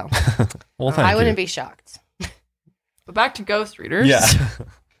 So Well, thank I wouldn't you. be shocked. But back to ghost readers. Yeah.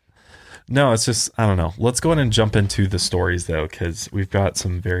 No, it's just, I don't know. Let's go ahead and jump into the stories though, because we've got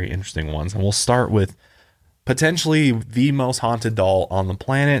some very interesting ones. And we'll start with potentially the most haunted doll on the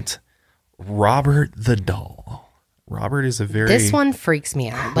planet, Robert the Doll. Robert is a very This one freaks me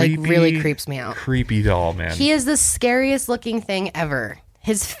out. Like really creeps me out. creepy doll, man. He is the scariest looking thing ever.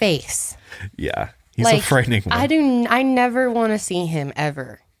 His face. Yeah. He's like a frightening one. I never want to see him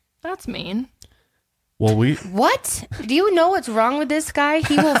ever. That's mean. Well, What? Do you know what's wrong with this guy?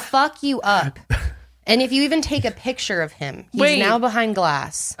 He will fuck you up. And if you even take a picture of him, he's Wait. now behind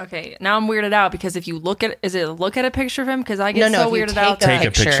glass. Okay, now I'm weirded out because if you look at a picture of him? Because I get No, so if you weirded out. Take a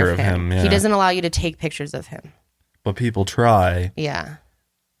picture of him, yeah. He doesn't allow you to take pictures of him. but people try. Yeah.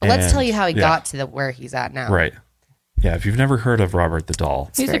 But let's And- tell you how he yeah. got to where he's at now. Right. Yeah. If you've never heard of Robert the Doll,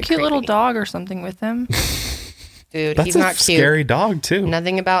 He's a very cute little creepy. dog or something with him. Dude, that's he's a not cute. scary dog too.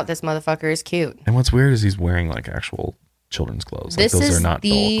 Nothing about this motherfucker is cute. And what's weird is he's wearing like actual children's clothes. Like, This those is are not the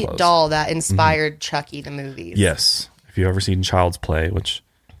doll clothes. doll that inspired Chucky the movies. Yes. If you ever seen Child's Play, which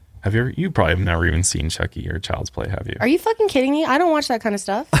you probably have never even seen Chucky or Child's Play, have you? Are you fucking kidding me? I don't watch that kind of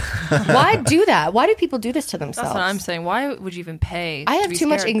stuff. Why do that? Why do people do this to themselves? That's what I'm saying. Why would you even pay? I to have be too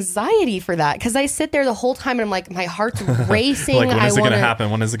much scared? anxiety for that because I sit there the whole time and I'm like, my heart's racing. Like, when is it going to wanna- happen?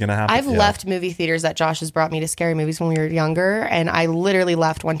 When is it going to happen? I've Yeah. left movie theaters that Josh has brought me to scary movies when we were younger, and I literally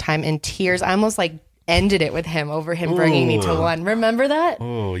left one time in tears. I almost like ended it with him over him bringing me to Ooh. one. Remember that?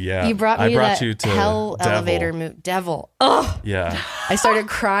 Oh, yeah. You brought me I to brought that you to hell Devil. elevator movie. Devil. Ugh. Yeah. I started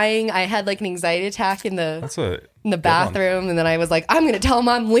crying. I had like an anxiety attack in the That's a. in the good one. bathroom, and then I was like, I'm going to tell him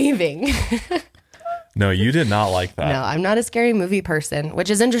I'm leaving. No, you did not like that. No, I'm not a scary movie person, which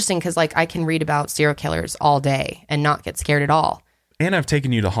is interesting because like I can read about serial killers all day and not get scared at all. And I've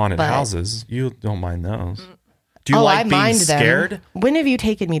taken you to haunted But- houses. You don't mind those. Do you like being mind scared? them. When have you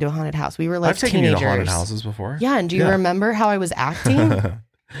taken me to a haunted house? We were like I've taken teenagers. you to haunted houses before. Yeah, and do you remember how I was acting?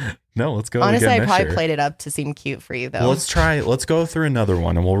 No, let's go. Honestly, again I probably year. played it up to seem cute for you, though. Well, let's go through another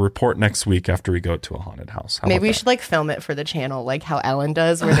one, and we'll report next week after we go to a haunted house. Maybe we should like film it for the channel, like how Ellen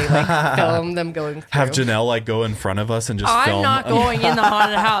does, where they like film them going through. Have Janelle like go in front of us and just film. I'm not going in the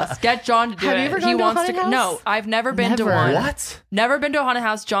haunted house. Get John to do it. Have you ever gone to a haunted house? No, I've never been to Never. one. What? Never been to a haunted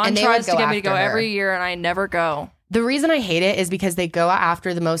house. John And they tries would to go get me to go after her. every year, and I never go. The reason I hate it is because they go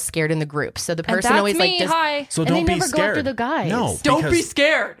after the most scared in the group. So the person that's always me. like, Hi. So and don't they be never scared. go after the guys. No, Don't because be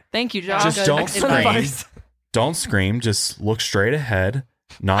scared. Thank you, John. Just don't Excellent scream. advice. Don't scream. Just look straight ahead.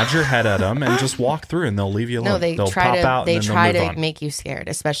 Nod your head at them and just walk through, and they'll leave you alone. No, they'll try pop to. out. They and then try they'll to move on. make you scared,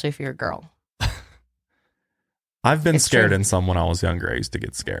 especially if you're a girl. I've been It's scared true. in some when I was younger. I used to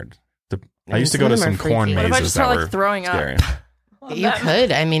get scared. I And used to go to some some of them are corn freaky. What if I mazes just that start, were like, throwing up? scary. You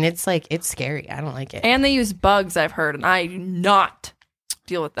could. I mean, it's scary. I don't like it. And they use bugs, I've heard, and I do not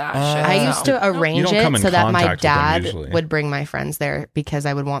deal with that shit. I used to arrange don't come it in so that my contact with them dad usually. would bring my friends there because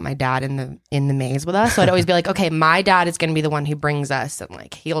I would want my dad in the maze with us. So I'd always be like, okay, my dad is going to be the one who brings us, and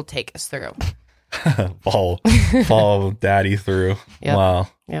like he'll take us through. follow daddy through. Yep. Wow.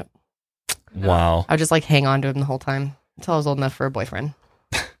 Yep. Wow. I would just like hang on to him the whole time until I was old enough for a boyfriend.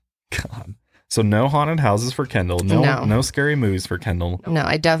 God. So no haunted houses for Kendall. No scary movies for Kendall. No,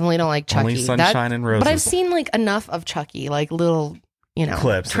 I definitely don't like Chucky. Only sunshine and roses. But I've seen like enough of Chucky, like little,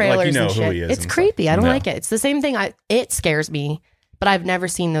 clips, trailers like you know and who shit. he is. It's and creepy. stuff. I don't No. like it. It's the same thing. It scares me, but I've never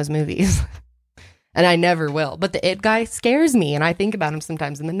seen those movies. And I never will. But the It guy scares me, and I think about him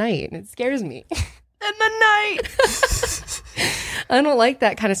sometimes in the night, and it scares me. in the night. I don't like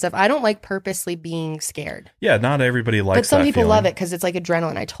that kind of stuff. I don't like purposely being scared. Yeah, not everybody likes. But some that people feeling. love it because it's like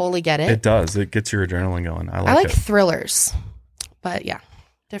adrenaline. I totally get it. It does. It gets your adrenaline going. I I like it. thrillers, but yeah,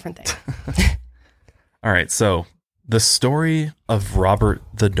 different thing. All right, so the story of Robert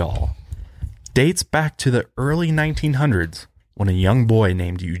the Doll dates back to the early 1900s when a young boy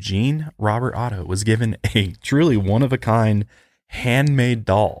named Eugene Robert Otto was given a truly one-of-a-kind handmade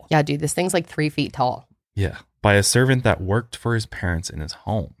doll. Yeah, dude, this thing's like 3 feet tall. Yeah, by a servant that worked for his parents in his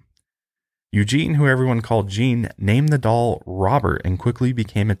home. Eugene, who everyone called Gene, named the doll Robert and quickly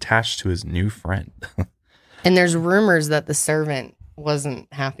became attached to his new friend. And there's rumors that the servant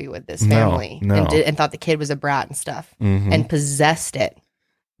wasn't happy with this family No. and thought the kid was a brat and stuff Mhm. and possessed it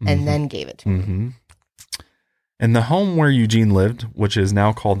and Mhm. then gave it to him. Mm-hmm. And the home where Eugene lived, which is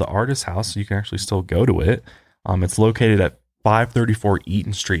now called the Artist House, you can actually still go to it. It's located at 534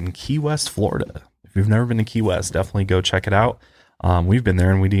 Eaton Street in Key West, Florida. If you've never been to Key West, definitely go check it out. We've been there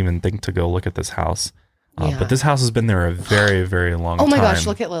and we didn't even think to go look at this house. Yeah. But this house has been there a very, very long time. Oh my gosh,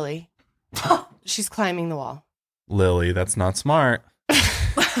 look at Lily. She's climbing the wall. Lily, that's not smart.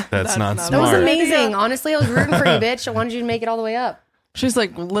 That's not not That was smart. amazing. Honestly, I was rooting for you, bitch. I wanted you to make it all the way up. She's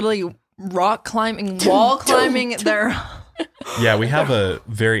like literally rock climbing, wall climbing there. Yeah, we have a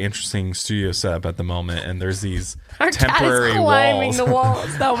very interesting studio setup at the moment, and there's these Our temporary dad is climbing walls. the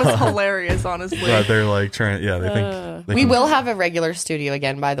walls. That was hilarious, honestly. But they're like trying. Yeah, they think they We can- will have a regular studio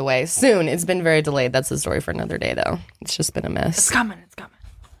again, by the way, soon. It's been very delayed. That's the story for another day, though. It's just been a It's mess. coming. It's coming.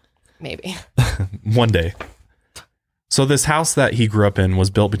 Maybe. one day. So this house that he grew up in was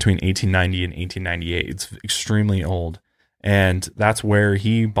built between 1890 and 1898. It's extremely old, and that's where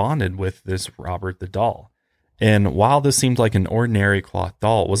he bonded with this Robert the doll. And while this seemed like an ordinary cloth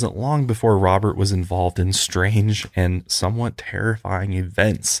doll, it wasn't long before Robert was involved in strange and somewhat terrifying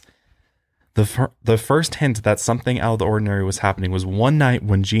events. The first hint that something out of the ordinary was happening was one night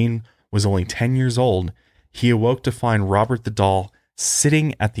when Gene was only 10 years old. He awoke to find Robert the doll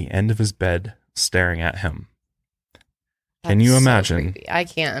sitting at the end of his bed, staring at him. Can you That's so imagine? creepy. I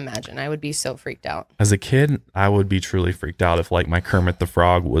can't imagine. I would be so freaked out. As a kid, I would be truly freaked out if like my Kermit the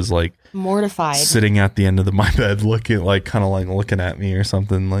Frog was like Mortified. sitting at the end of my bed looking like kind of like looking at me or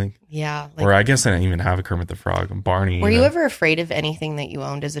something like. Yeah. Or I guess I didn't even have a Kermit the Frog. Barney. Were you ever afraid of anything that you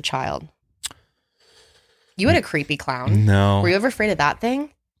owned as a child? You had a creepy clown. No. Were you ever afraid of that thing?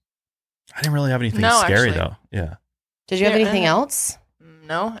 I didn't really have anything No, scary actually. though. Yeah. Did you have Yeah, anything else?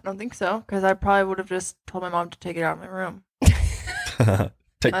 No, I don't think so. Because I probably would have just told my mom to take it out of my room.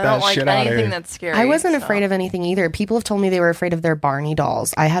 Take I that don't like shit out of anything here. that's scary. I wasn't so. afraid of anything either. People have told me they were afraid of their Barney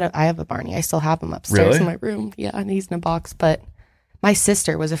dolls. I have a Barney. I still have him upstairs Really? in my room. Yeah, and he's in a box. But my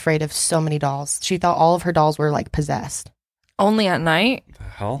sister was afraid of so many dolls. She thought all of her dolls were like possessed. Only at night? The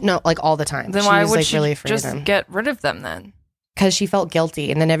hell? No, like all the time. Then she why was would like she really afraid just of them. get rid of them then? Because she felt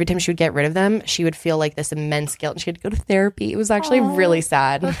guilty, and then every time she would get rid of them, she would feel like this immense guilt, and she had to go to therapy. It was actually Aw, really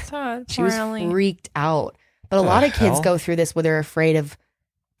sad. That's sad. She was Really. freaked out. But a The lot of kids hell? go through this where they're afraid of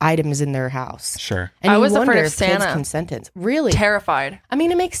items in their house. Sure. And I you was afraid wonder of if kids Santa. can sentence. Really? Terrified. I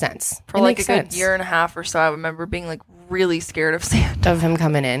mean, it makes sense. For like a good year and a half or so, I remember being like really scared of Santa. Of him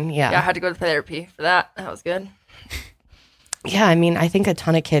coming in, yeah. Yeah, I had to go to therapy for that. That was good. Yeah, I mean, I think a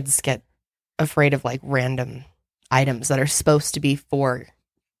ton of kids get afraid of like random items that are supposed to be for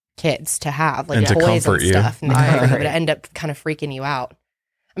kids to have, like And to toys comfort and you. stuff. And I but agree. it end up kind of freaking you out.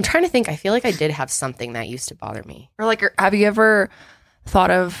 I'm trying to think. I feel like I did have something that used to bother me. Or like, have you ever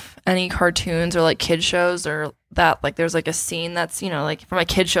thought of any cartoons or like kid shows or that like there's like a scene that's, you know, like from a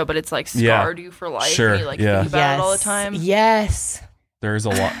kid show, but it's like scarred you for life. Sure, And you like yeah. think about it all the time. Yes. There's a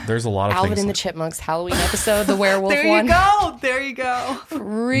lot of Alvin things. and the Chipmunks Halloween episode, the werewolf There one. you go. There you go.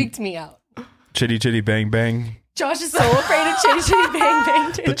 Freaked me out. Chitty Chitty Bang Bang. Josh is so afraid of Chitty Chitty Bang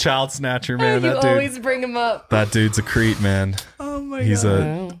Bang, dude. The child snatcher, man. You That dude. always bring him up. That dude's a creep, man. Oh my He's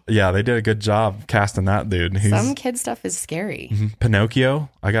god. yeah, they did a good job casting that dude. He's Some kid stuff is scary. Pinocchio.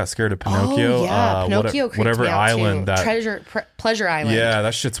 I got scared of Pinocchio. Oh, yeah. Pinocchio creeped whatever me out island too. that Pleasure Island. Yeah,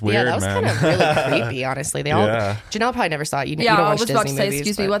 that shit's weird, yeah, that was man. kind of really creepy, honestly. They all Yeah. Janelle probably never saw it. You Yeah, don't I watch was Disney about to say, movies,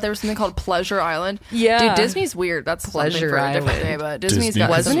 excuse me, but- what? There was something called Pleasure Island. Yeah. Dude, Disney's weird. That's Pleasure something for a different Island. day, but Disney's Disney. got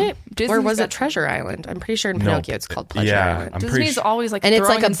Wasn't some- it? Disney's Or was got it Treasure Island? I'm pretty sure in No, Pinocchio it's called Pleasure yeah, Island. I'm pretty Disney's sure. always like And it's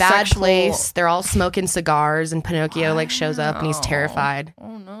like throwing a in bad sexual- place. They're all smoking cigars, and Pinocchio like shows up and he's terrified.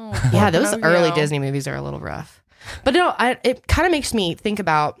 Oh no. Yeah, those Pinocchio. early Disney movies are a little rough. But no, it kind of makes me think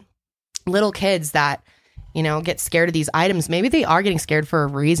about little kids that, you know, get scared of these items. Maybe they are getting scared for a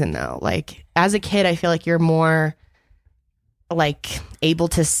reason, though. Like, as a kid, I feel like you're more like able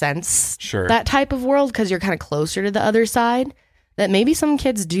to sense Sure. that type of world because you're kind of closer to the other side. That maybe some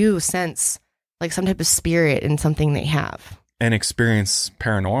kids do sense like some type of spirit in something they have. And experience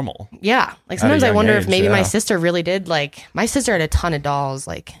paranormal. Yeah. Like At a sometimes I young wonder age, if maybe my yeah. sister really did. Like, my sister had a ton of dolls,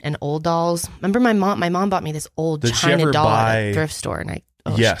 like, and old dolls. Remember my mom bought me this old Did she China ever doll at buy- a thrift store, and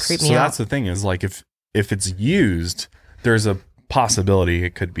Yes. she creeped So me out. that's the thing is like if it's used, there's a possibility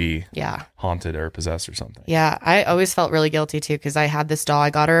it could be Yeah. haunted or possessed or something. Yeah. I always felt really guilty too because I had this doll. I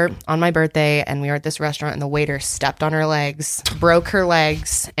got her on my birthday, and we were at this restaurant, and the waiter stepped on her legs, broke her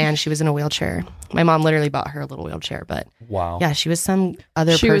legs, and she was in a wheelchair. My mom literally bought her a little wheelchair, but Wow. yeah, she was some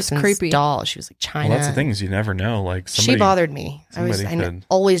other She was person's creepy. doll. She was like China. Well, that's the thing is you never know. Like somebody She bothered me. I somebody could-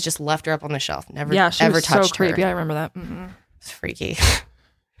 always just left her up on the shelf. Never, Yeah, she ever was so touched creepy. her. I remember that. Mm-hmm. It's freaky.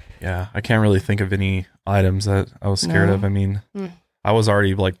 Yeah, I can't really think of any items that I was scared No. of. I mean, I was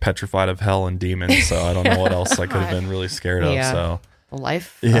already like petrified of hell and demons, so I don't know what else I could have been really scared of. Yeah. So The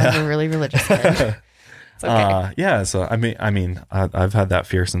life Yeah. of a really religious kid. It's okay. yeah, so I've had that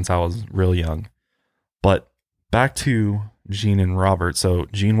fear since I was real young. But back to Gene and Robert. So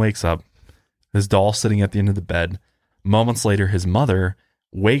Gene wakes up, his doll sitting at the end of the bed. Moments later, his mother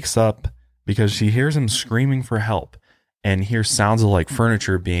wakes up because she hears him screaming for help and hears sounds of like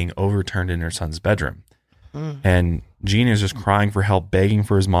furniture being overturned in her son's bedroom. And Gene is just crying for help, begging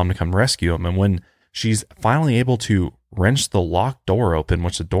for his mom to come rescue him. And when she's finally able to wrench the locked door open,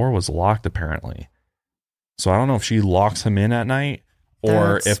 which the door was locked apparently. So I don't know if she locks him in at night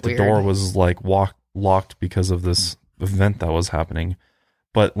or That's if the weird. door was like locked because of this event that was happening.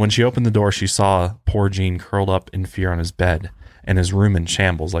 But when she opened the door, she saw poor Gene curled up in fear on his bed and his room in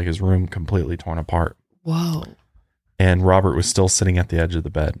shambles, like his room completely torn apart. Whoa. And Robert was still sitting at the edge of the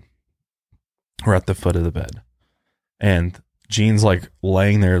bed or at the foot of the bed. And Gene's like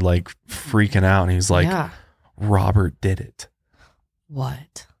laying there, like freaking out. And he's like, yeah. Robert did it.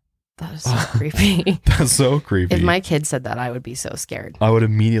 What? That is so creepy. That's so creepy. If my kid said that, I would be so scared. I would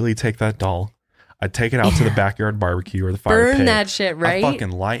immediately take that doll. I'd take it out to the backyard barbecue or the fire Burn pit. that shit, right? I'd fucking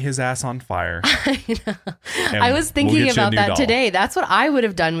light his ass on fire. I know. And I was we'll thinking get you a about new that doll. today. That's what I would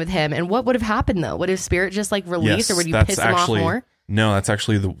have done with him. And what would have happened though? Would his spirit just like release, or would you piss him off more? No, that's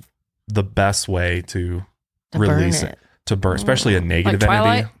actually the best way to To release burn it. To burn, especially a negative Like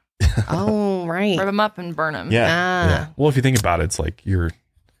Twilight? entity. Oh, right. Rip him up and burn him. Yeah, Ah. yeah. Well, if you think about it, it's like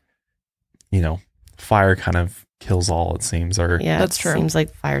fire kind of kills all, it seems, or Yeah, That's it true. Seems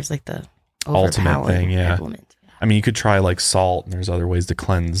like fire's like the Ultimate overpowering thing, yeah. implement. I mean, you could try like salt, and there's other ways to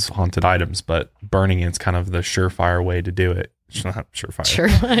cleanse haunted items, but burning it's kind of the surefire way to do it. It's not surefire.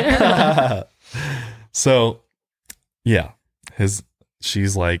 Sure. So, yeah,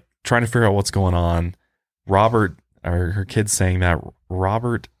 she's like trying to figure out what's going on. Robert, or her kid's saying that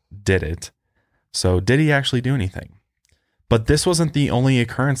Robert did it. So, did he actually do anything? But this wasn't the only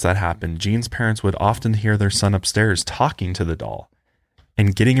occurrence that happened. Gene's parents would often hear their son upstairs talking to the doll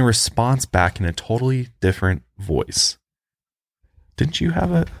and getting a response back in a totally different voice. Didn't you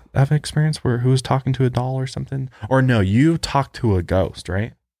have an experience who was talking to a doll or something? Or no, you talked to a ghost,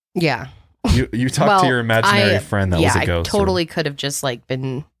 right? Yeah. You talked to your imaginary friend that was a ghost. I totally could have just like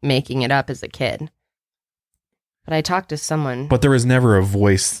been making it up as a kid. But I talked to someone. But there was never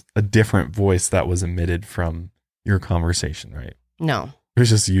a different voice that was emitted from your conversation, right? No. It was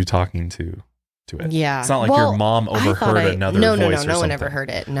just you talking to it. Yeah. It's not like your mom overheard another voice or something. No one ever heard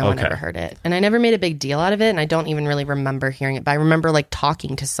it. No one ever heard it. And I never made a big deal out of it, and I don't even really remember hearing it, but I remember like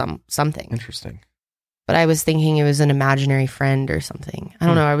talking to something. Interesting. But I was thinking it was an imaginary friend or something. I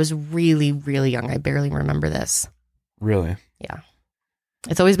don't know. I was really, really young. I barely remember this. Really? Yeah.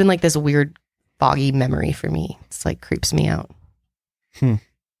 It's always been like this weird, foggy memory for me. It's like creeps me out.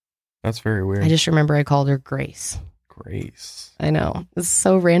 That's very weird. I just remember I called her Grace. Grace. I know. It's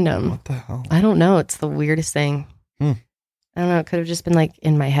so random. What the hell? I don't know. It's the weirdest thing. I don't know. It could have just been like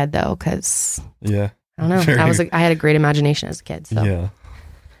in my head though, because I don't know. I had a great imagination as a kid. So. Yeah.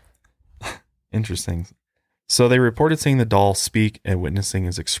 Interesting. So they reported seeing the doll speak and witnessing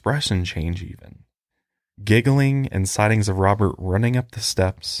his expression change even. Giggling and sightings of Robert running up the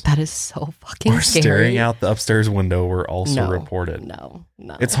steps. That is so fucking or scary. staring out the upstairs window were also reported. No.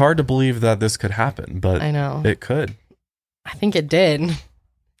 It's hard to believe that this could happen, but I know. it could. I think it did.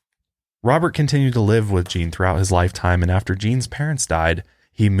 Robert continued to live with Jean throughout his lifetime, and after Jean's parents died,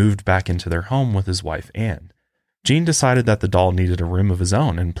 he moved back into their home with his wife, Anne. Jean decided that the doll needed a room of his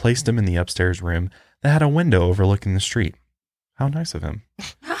own and placed him in the upstairs room that had a window overlooking the street. How nice of him.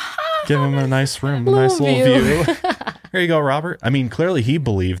 Give him a nice room, a nice little view. Here you go, Robert. I mean, clearly he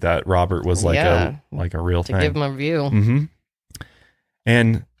believed that Robert was like a real thing. To give him a view. Mm-hmm.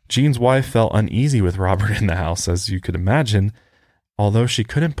 And Jean's wife felt uneasy with Robert in the house, as you could imagine, although she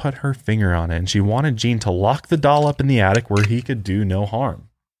couldn't put her finger on it, and she wanted Jean to lock the doll up in the attic where he could do no harm.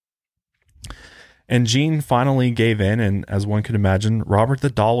 And Jean finally gave in, and as one could imagine, Robert the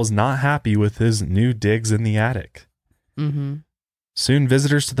doll was not happy with his new digs in the attic. Mm-hmm. Soon,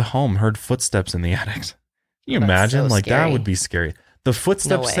 visitors to the home heard footsteps in the attic. Can you imagine? So like, scary. that would be scary. The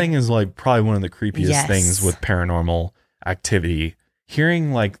footsteps thing is like probably one of the creepiest things with paranormal activity.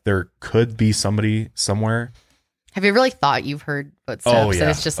 Hearing like there could be somebody somewhere. Have you ever like thought you've heard footsteps and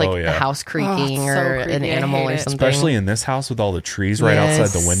it's just like the house creaking or an animal or something? Especially in this house with all the trees right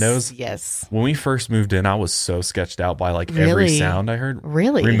outside the windows. Yes. When we first moved in, I was so sketched out by like every sound I heard.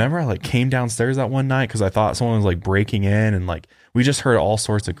 Really? Remember I like came downstairs that one night because I thought someone was like breaking in, and like we just heard all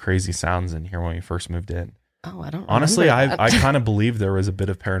sorts of crazy sounds in here when we first moved in. Oh, I don't Honestly, remember I kind of believe there was a bit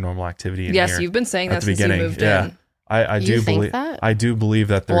of paranormal activity in here. Yes, you've been saying that since you moved in. I do believe that. I do believe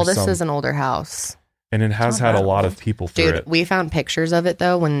that there's this is an older house. And it has had a lot of people through it. We found pictures of it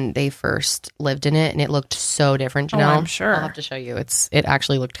though when they first lived in it, and it looked so different. Janelle. I'm sure. I'll have to show you. It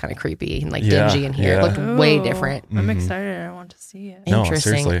actually looked kind of creepy and like dingy in here. It looked way different. I'm excited. I want to see it. Interesting.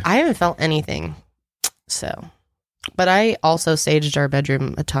 No, seriously. I haven't felt anything. So, but I also saged our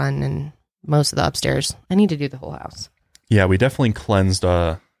bedroom a ton and most of the upstairs. I need to do the whole house. Yeah, we definitely cleansed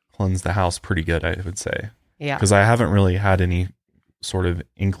the house pretty good, I would say. Yeah, because I haven't really had any sort of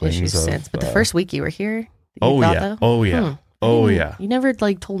inklings of since. But the first week you were here. Oh You yeah. You never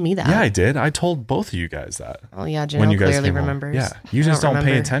like told me that. Yeah, I did. I told both of you guys that. Oh yeah, Janelle clearly remembers. Yeah, you just don't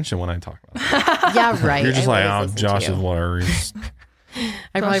pay attention when I talk about it. Yeah, right. You're just like, oh, Josh is whatever.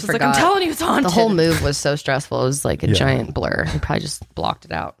 I probably forgot. Like, I'm telling you, it's haunted. The whole move was so stressful. It was like a giant blur. I probably just blocked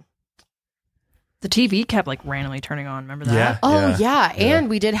it out. The TV kept like randomly turning on. Remember that? Yeah. And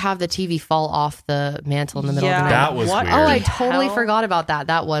we did have the TV fall off the mantle in the middle of the night. That was weird. Oh, I totally forgot about that.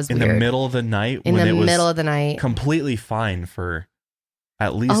 That was in weird. the middle of the night. In the middle of the night, completely fine for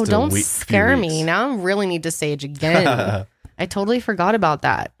at least. Oh, don't a week, scare me! Now I really need to sage again. I totally forgot about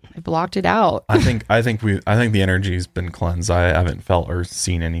that. I blocked it out. I think the energy's been cleansed. I haven't felt or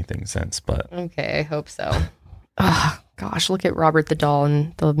seen anything since, but okay, I hope so. Oh, gosh, look at Robert the doll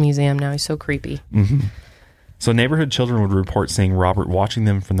in the museum now. He's so creepy. Mm-hmm. So neighborhood children would report seeing Robert watching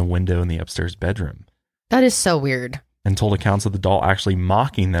them from the window in the upstairs bedroom. That is so weird. And told accounts of the doll actually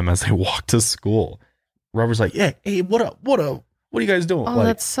mocking them as they walked to school. Robert's like, "Yeah, hey, what up? What are you guys doing?" Oh, like,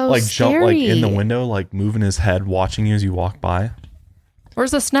 that's so like scary. jump like in the window, like moving his head, watching you as you walk by.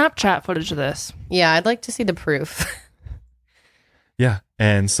 Where's the Snapchat footage of this? Yeah, I'd like to see the proof. Yeah,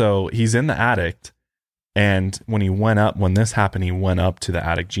 and so he's in the attic. And when this happened, he went up to the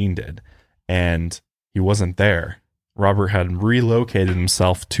attic, Jean did, and he wasn't there. Robert had relocated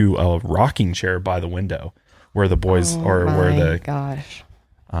himself to a rocking chair by the window where the boys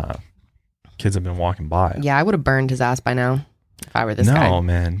kids have been walking by. Yeah, I would have burned his ass by now if I were this guy. No,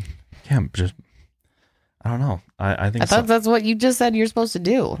 man. Can't just, I don't know. I think I thought that's what you just said you're supposed to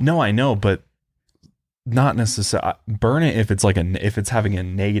do. No, I know, but not necessarily burn it if it's like if it's having a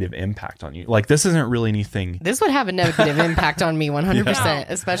negative impact on you. Like this isn't really anything. This would have a negative impact on me 100%,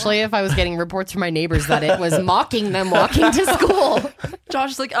 especially if I was getting reports from my neighbors that it was mocking them walking to school.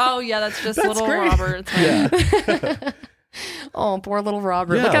 Josh is like, oh yeah, that's just little great. Robert. Yeah. Oh, poor little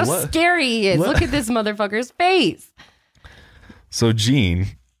Robert. Yeah, look how scary he is. Look at this motherfucker's face. So Gene,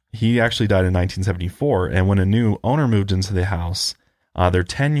 he actually died in 1974, and when a new owner moved into the house, their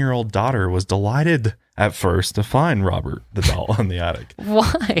 10-year-old daughter was delighted at first to find Robert the doll in the attic.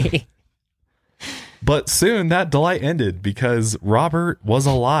 Why? But soon that delight ended because Robert was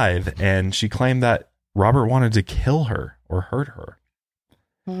alive, and she claimed that Robert wanted to kill her or hurt her.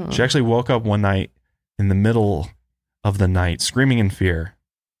 She actually woke up one night in the middle of the night screaming in fear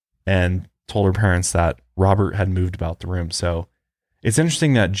and told her parents that Robert had moved about the room. So it's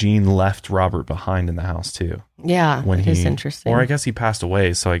interesting that Gene left Robert behind in the house too. Yeah, it's interesting. Or I guess he passed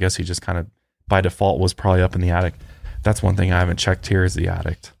away, so I guess he just kind of by default was probably up in the attic. That's one thing I haven't checked here is the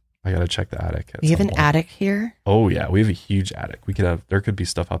attic. I got to check the attic. We have an attic here? Oh yeah, we have a huge attic. There could be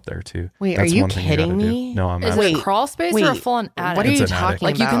stuff up there too. Wait, are you kidding me? No, I'm not. Is it a crawl space or a full-on attic? What are you talking about?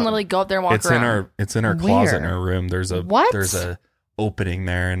 Like you can literally go up there and walk around. It's in our closet in our room. There's a opening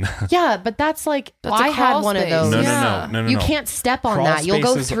there, and yeah, but that's like I had one of those. No. You can't step on that. You'll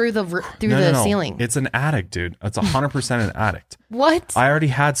go through the ceiling. It's an attic, dude. It's 100% an attic. What? I already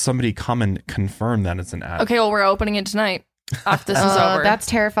had somebody come and confirm that it's an attic. Okay, well we're opening it tonight. After this is over. That's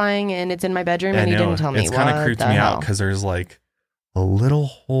terrifying, and it's in my bedroom, and you didn't tell me. It's kind of creeped me out because there's like a little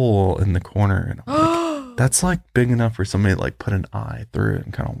hole in the corner, and I'm like, that's like big enough for somebody to like put an eye through it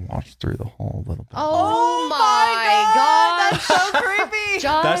and kind of watch through the hole a little bit. Oh my god, that's so creepy,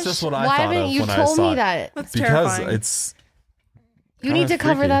 Josh. That's just what I thought of when I saw it. Why haven't you told me that? That's terrifying. Because it's you need to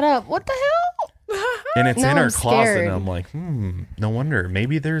cover that up. What the hell? And it's in our closet, and I'm like, no wonder.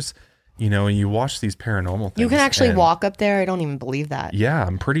 Maybe there's. You know, you watch these paranormal things. You can actually walk up there. I don't even believe that. Yeah,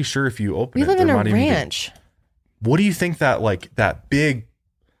 I'm pretty sure if you open it, we live in a ranch. What do you think that big,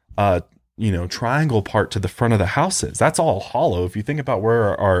 triangle part to the front of the house is? That's all hollow. If you think about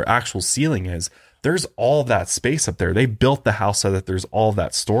where our actual ceiling is, there's all that space up there. They built the house so that there's all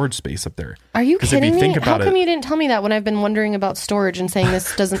that storage space up there. Are you kidding me? How come you didn't tell me that when I've been wondering about storage and saying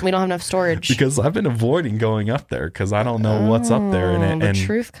we don't have enough storage? Because I've been avoiding going up there because I don't know what's up there. And the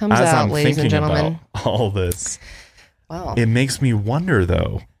truth comes out, ladies and gentlemen. About all this, wow. It makes me wonder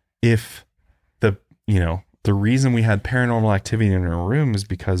though if the reason we had paranormal activity in our room is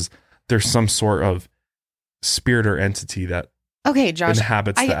because there's some sort of spirit or entity that. Okay, Josh,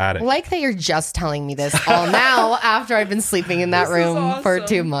 inhabits the attic. I like that you're just telling me this all now after I've been sleeping in that room for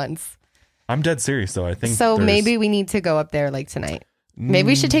 2 months. I'm dead serious though. I think so. Maybe we need to go up there like tonight. Maybe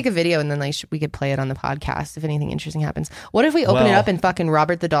we should take a video and then we could play it on the podcast if anything interesting happens. What if we open it up and fucking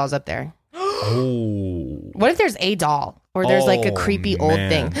Robert the doll's up there? Oh. What if there's a doll or there's like a creepy old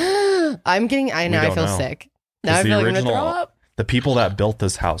thing? I feel sick. Now I feel like I'm gonna throw up. The people that built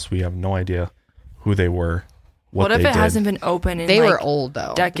this house, we have no idea who they were. What if it hasn't been open in they were old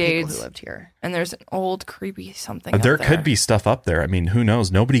though, decades, the people who lived here, and there's an old creepy something there could be stuff up there. I mean, who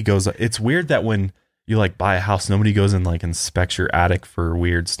knows? Nobody goes. It's weird that when you like buy a house, nobody goes and like inspects your attic for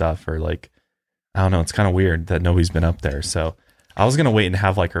weird stuff or like, I don't know. It's kind of weird that nobody's been up there. So I was gonna wait and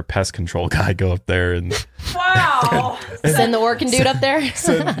have like our pest control guy go up there and wow, send the Orkin dude up there.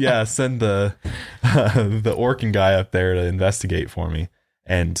 Send the Orkin guy up there to investigate for me.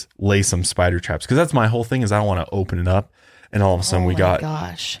 And lay some spider traps because that's my whole thing is I don't want to open it up and all of a sudden we got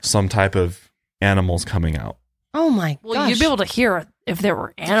some type of animals coming out. Oh my gosh. Well, you'd be able to hear it if there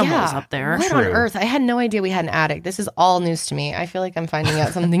were animals up there. What on earth? I had no idea we had an attic. This is all news to me. I feel like I'm finding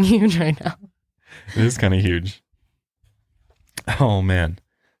out something huge right now. It is kind of huge. Oh man.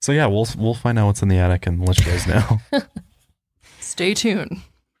 So yeah, we'll find out what's in the attic and let you guys know. Stay tuned.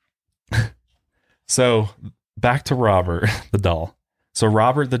 So back to Robert the doll. So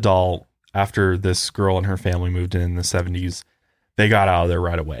Robert the doll, after this girl and her family moved in the 70s, they got out of there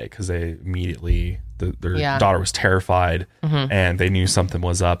right away because they immediately, their daughter was terrified and they knew something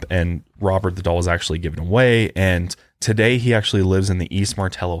was up. And Robert the doll was actually given away. And today he actually lives in the East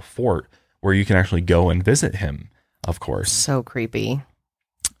Martello Fort where you can actually go and visit him, of course. So creepy.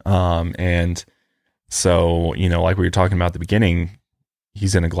 And so, like we were talking about at the beginning,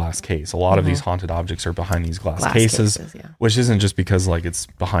 he's in a glass case. A lot of these haunted objects are behind these glass cases which isn't just because like it's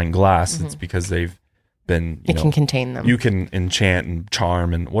behind glass. It's because they've been, it can contain them. You can enchant and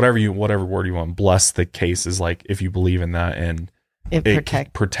charm and whatever word you want, bless the cases. Like if you believe in that and it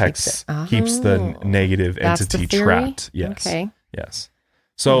protects, keeps the negative entity trapped. Yes. Okay. Yes.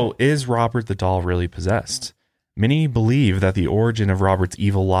 So is Robert the doll really possessed? Many believe that the origin of Robert's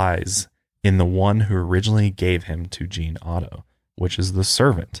evil lies in the one who originally gave him to Jean Otto, which is the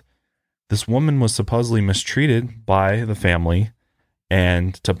servant. This woman was supposedly mistreated by the family,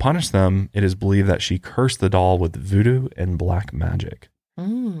 and to punish them, it is believed that she cursed the doll with voodoo and black magic,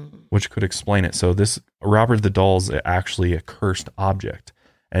 which could explain it. So this Robert the doll is actually a cursed object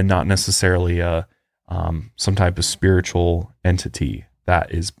and not necessarily a some type of spiritual entity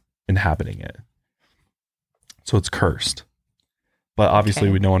that is inhabiting it. So it's cursed. But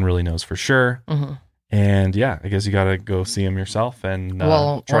obviously, no one really knows for sure. And yeah, I guess you got to go see him yourself and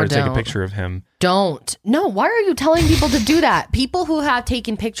try to take a picture of him. Don't. No, why are you telling people to do that? People who have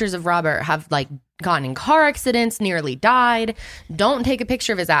taken pictures of Robert have like gotten in car accidents, nearly died. Don't take a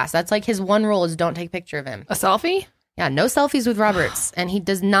picture of his ass. That's like his one rule is don't take a picture of him. A selfie? Yeah, no selfies with Roberts. And he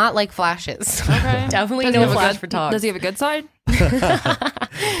does not like flashes. Okay. Definitely no flash for talk. Does he have a good side?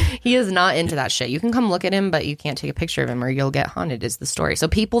 He is not into that shit. You can come look at him, but you can't take a picture of him or you'll get haunted is the story. So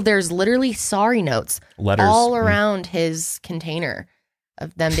people, there's literally sorry notes Letters. all around his container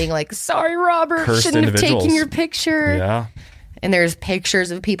of them being like, sorry, Robert, Cursed shouldn't have individuals. taken your picture. Yeah. And there's pictures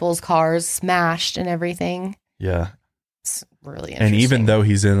of people's cars smashed and everything. Yeah. It's really interesting. And even though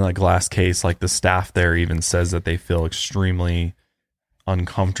he's in a glass case, like the staff there even says that they feel extremely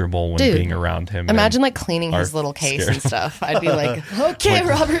uncomfortable when being around him. Imagine like cleaning his little case and stuff. I'd be like, okay,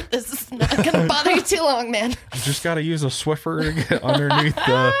 Robert, this is not going to bother you too long, man. You just got to use a Swiffer to get underneath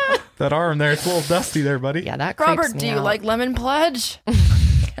that arm there. It's a little dusty there, buddy. Yeah, that creeps Robert, me do you out. like lemon pledge?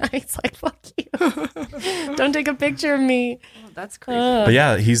 It's like, fuck you. Don't take a picture of me. That's crazy. But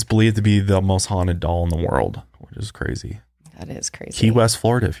yeah, he's believed to be the most haunted doll in the world, which is crazy. That is crazy. Key West,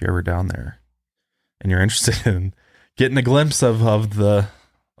 Florida, if you're ever down there and you're interested in getting a glimpse of the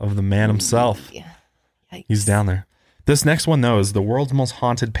man himself. Yikes. He's down there. This next one, though, is the world's most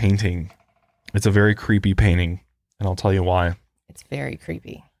haunted painting. It's a very creepy painting, and I'll tell you why. It's very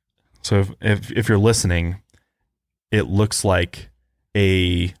creepy. So if you're listening, it looks like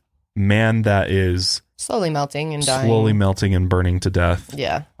a man that is Slowly melting and dying. slowly melting and burning to death.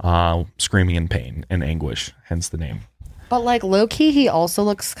 Yeah. Screaming in pain and anguish, hence the name. But like low key, he also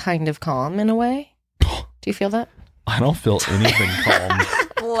looks kind of calm in a way. Do you feel that? I don't feel anything calm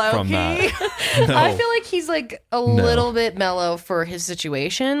from that. No. I feel like he's like a little bit mellow for his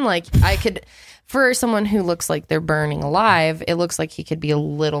situation. Like I could, for someone who looks like they're burning alive, it looks like he could be a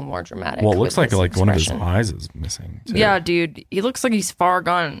little more dramatic. Well, it looks with like his one of his expression. eyes is missing, too. Yeah, dude. He looks like he's far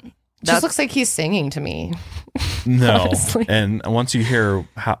gone. Just looks like he's singing to me. No. Honestly. And once you hear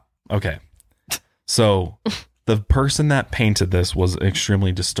how, okay. So the person that painted this was an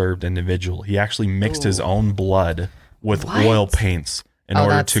extremely disturbed individual. He actually mixed his own blood with oil paints in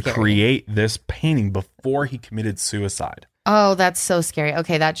order that's to scary. create this painting before he committed suicide. Oh, that's so scary.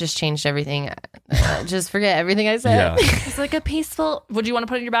 Okay, that just changed everything. Just forget everything I said. Yeah. It's like a peaceful. Would you want to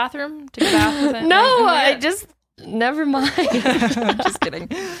put it in your bathroom? Take a bath with it? No, I just never mind. I'm just kidding.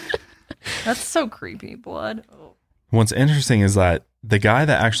 That's so creepy. Blood. Oh. What's interesting is that the guy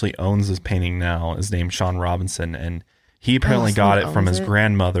that actually owns this painting now is named Sean Robinson, and he apparently got it from his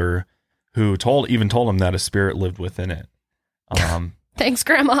grandmother, who told him that a spirit lived within it. Thanks,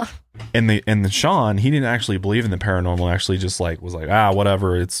 Grandma. And the Sean, he didn't actually believe in the paranormal. Actually, just was like,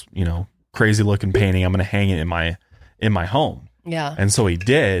 whatever. It's crazy looking painting. I'm gonna hang it in my home. Yeah. And so he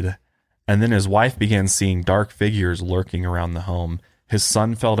did. And then his wife began seeing dark figures lurking around the home. His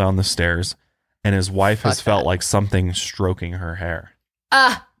son fell down the stairs, and his wife has felt like something stroking her hair.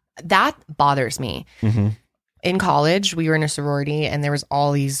 That bothers me. Mm-hmm. In college, we were in a sorority, and there was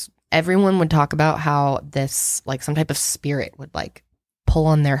everyone would talk about how this, like, some type of spirit would, like, pull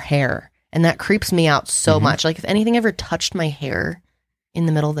on their hair. And that creeps me out so much. Like, if anything ever touched my hair in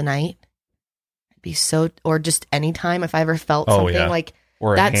the middle of the night, I'd be or just anytime if I ever felt something like,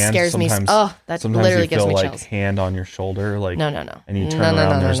 or that scares me. Oh, that literally gives me chills. Hand on your shoulder, like no. And you turn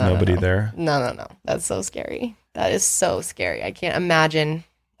around, there's nobody there. No. That's so scary. That is so scary. I can't imagine.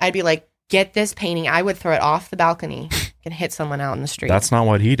 I'd be like, get this painting. I would throw it off the balcony and hit someone out in the street. That's not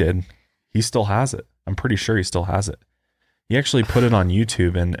what he did. He still has it. I'm pretty sure he still has it. He actually put it on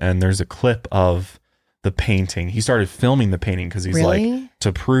YouTube, and there's a clip of the painting. He started filming the painting because he's like,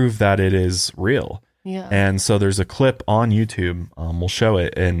 to prove that it is real. Yeah. And so there's a clip on YouTube. We'll show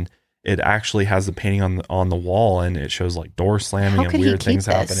it, and it actually has the painting on the wall, and it shows like doors slamming and weird things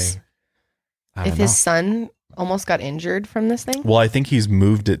happening. If his son almost got injured from this thing? Well, I think he's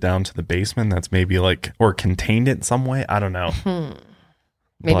moved it down to the basement. That's maybe or contained it in some way. I don't know.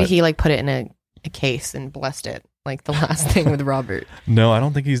 Maybe he put it in a case and blessed it, like the last thing with Robert. No, I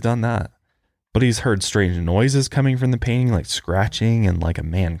don't think he's done that. But he's heard strange noises coming from the painting, like scratching and like a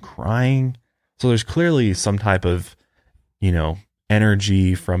man crying. So there's clearly some type of,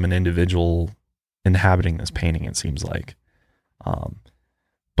 energy from an individual inhabiting this painting, it seems like.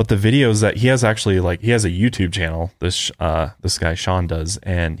 But the videos that he has, actually, like, he has a YouTube channel, this guy Sean does,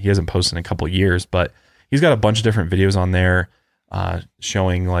 and he hasn't posted in a couple of years, but he's got a bunch of different videos on there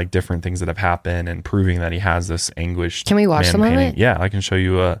showing like different things that have happened and proving that he has this anguished. Can we watch some of it? Yeah, I can show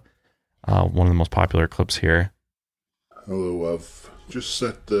you one of the most popular clips here. Hello, I've just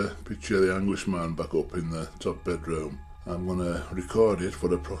set the picture of the anguished man back up in the top bedroom. I'm going to record it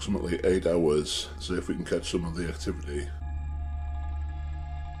for approximately 8 hours, see if we can catch some of the activity.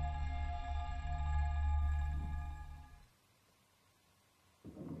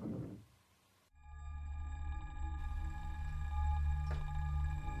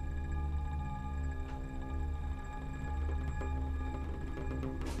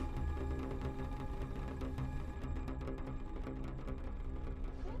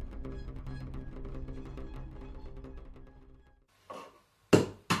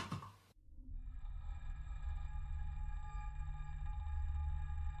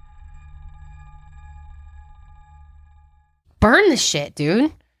 Burn the shit,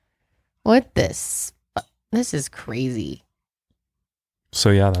 dude. What this? This is crazy. So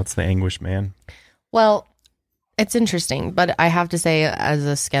yeah, that's the anguished man. Well, it's interesting, but I have to say, as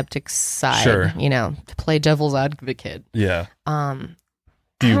a skeptic's side, Sure. you know, to play devil's advocate. Yeah. I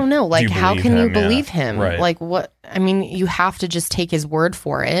don't know. Like, how can you believe him? Right. Like, what? I mean, you have to just take his word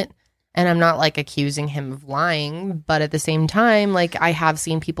for it. And I'm not like accusing him of lying, but at the same time, like, I have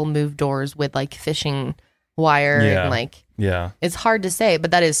seen people move doors with like fishing wire and like, yeah, it's hard to say, but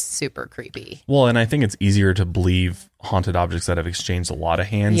that is super creepy. Well, and I think it's easier to believe haunted objects that have exchanged a lot of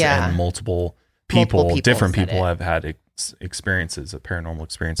hands and multiple people different people have had experiences of paranormal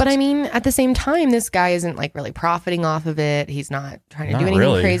experiences. But I mean, at the same time, this guy isn't like really profiting off of it. He's not trying to do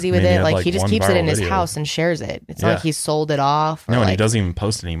anything crazy with it. Like, he just keeps it in his house and shares it. It's not like he sold it off. No, and he doesn't even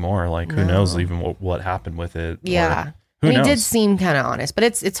post anymore. Like, who knows even what happened with it? Yeah. And he did seem kind of honest, but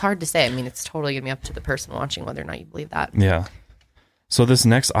it's hard to say. I mean, it's totally going to be up to the person watching whether or not you believe that. Yeah. So this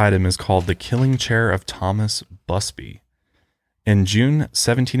next item is called the Killing Chair of Thomas Busby. In June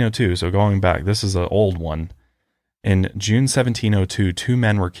 1702, so going back, this is an old one. In June 1702, 2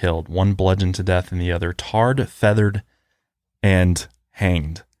 men were killed, one bludgeoned to death and the other tarred, feathered, and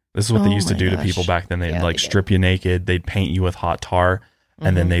hanged. This is what they used to do to people back then. They'd strip you naked, they'd paint you with hot tar,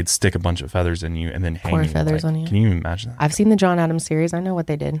 and then they'd stick a bunch of feathers in you and then hang you. Feathers on you. Can you imagine that? I've seen the John Adams series. I know what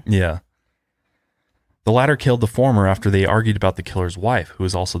they did. Yeah. The latter killed the former after they argued about the killer's wife, who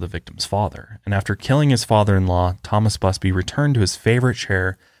was also the victim's father. And after killing his father-in-law, Thomas Busby returned to his favorite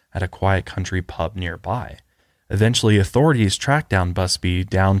chair at a quiet country pub nearby. Eventually, authorities tracked down Busby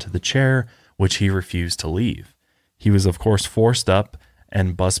down to the chair, which he refused to leave. He was, of course, forced up,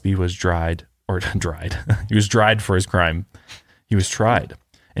 and Busby was he was dried for his crime. He was tried,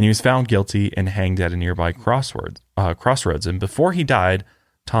 and he was found guilty and hanged at a nearby crossroads. And before he died,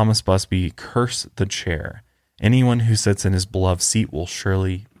 Thomas Busby cursed the chair. Anyone who sits in his beloved seat will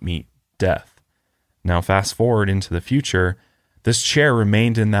surely meet death. Now, fast forward into the future, this chair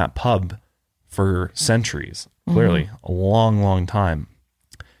remained in that pub for centuries, clearly a long, long time.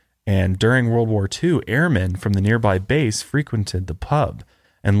 And during World War II, airmen from the nearby base frequented the pub,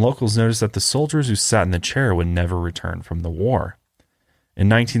 and locals noticed that the soldiers who sat in the chair would never return from the war. In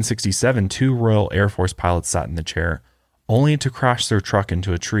 1967, 2 Royal Air Force pilots sat in the chair, only to crash their truck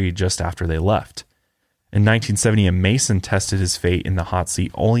into a tree just after they left. In 1970, a mason tested his fate in the hot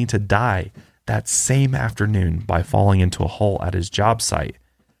seat, only to die that same afternoon by falling into a hole at his job site.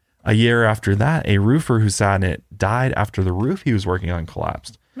 A year after that, a roofer who sat in it died after the roof he was working on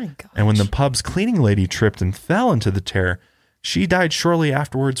collapsed. My gosh. And when the pub's cleaning lady tripped and fell into the chair, she died shortly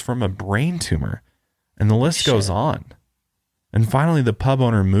afterwards from a brain tumor. And the list goes on. And finally, the pub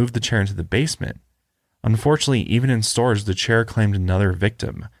owner moved the chair into the basement. Unfortunately, even in storage, the chair claimed another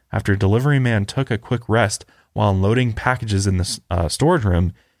victim. After a delivery man took a quick rest while unloading packages in the storage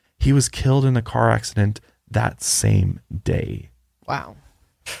room, he was killed in a car accident that same day. Wow.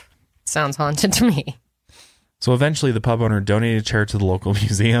 Sounds haunted to me. So eventually, the pub owner donated a chair to the local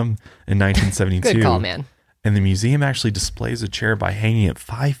museum in 1972. Good call, man. And the museum actually displays a chair by hanging it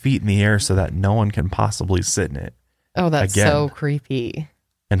 5 feet in the air so that no one can possibly sit in it. Oh, that's so creepy.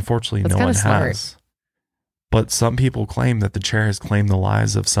 Unfortunately, no one has. But some people claim that the chair has claimed the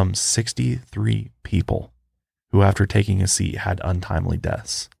lives of some 63 people who, after taking a seat, had untimely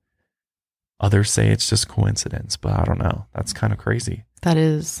deaths. Others say it's just coincidence, but I don't know. That's kind of crazy. That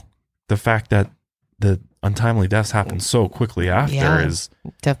is. The fact that the untimely deaths happen so quickly after is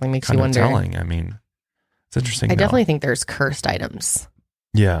definitely makes you wonder. Telling. I mean, it's interesting. I definitely think there's cursed items.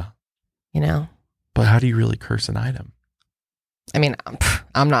 Yeah. You know? But how do you really curse an item? I mean,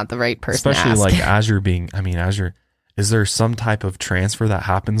 I'm not the right person Especially to ask. Is there some type of transfer that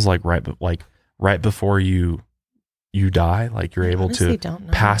happens right before you die? Like you're able to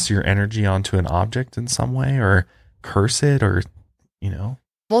pass your energy onto an object in some way or curse it or,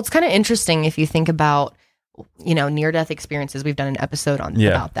 Well, it's kind of interesting if you think about, near-death experiences. We've done an episode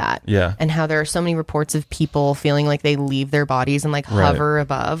about that. Yeah. And how there are so many reports of people feeling like they leave their bodies and like hover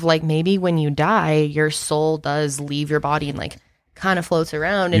above. Like maybe when you die, your soul does leave your body and like kind of floats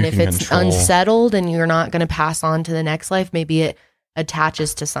around. And if it's unsettled and you're not going to pass on to the next life, maybe it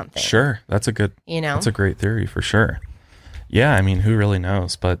attaches to something. Sure. That's a good, that's a great theory for sure. Yeah. I mean, who really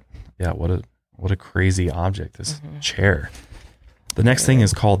knows? But yeah, what a crazy object, this chair. The next thing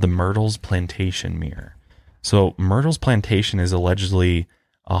is called the Myrtle's Plantation Mirror. So Myrtle's Plantation is allegedly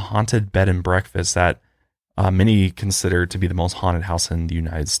a haunted bed and breakfast that many consider to be the most haunted house in the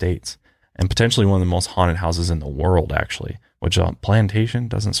United States and potentially one of the most haunted houses in the world, actually, which plantation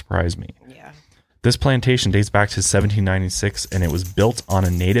doesn't surprise me. Yeah. This plantation dates back to 1796 and it was built on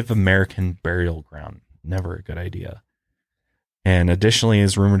a Native American burial ground. Never a good idea. And additionally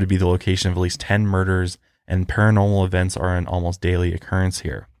is rumored to be the location of at least 10 murders, and paranormal events are an almost daily occurrence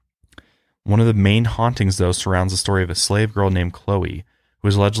here. One of the main hauntings, though, surrounds the story of a slave girl named Chloe, who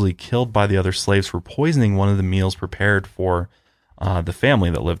was allegedly killed by the other slaves for poisoning one of the meals prepared for the family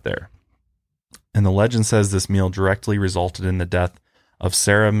that lived there. And the legend says this meal directly resulted in the death of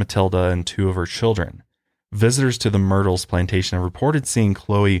Sarah Matilda and 2 of her children. Visitors to the Myrtle's plantation have reported seeing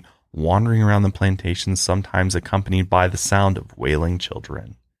Chloe wandering around the plantation, sometimes accompanied by the sound of wailing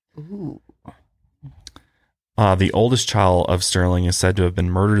children. Ooh. The oldest child of Sterling is said to have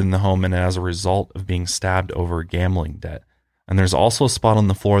been murdered in the home and as a result of being stabbed over a gambling debt. And there's also a spot on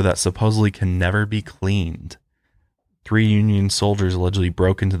the floor that supposedly can never be cleaned. 3 Union soldiers allegedly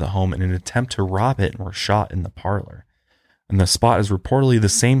broke into the home in an attempt to rob it and were shot in the parlor. And the spot is reportedly the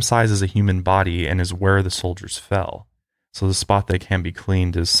same size as a human body and is where the soldiers fell. So the spot that can be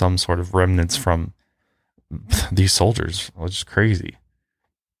cleaned is some sort of remnants from these soldiers, which is crazy.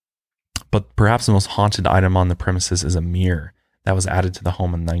 But perhaps the most haunted item on the premises is a mirror that was added to the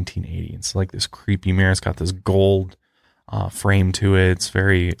home in 1980. It's like this creepy mirror. It's got this gold frame to it. It's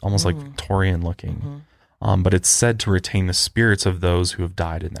very almost like Victorian looking. But it's said to retain the spirits of those who have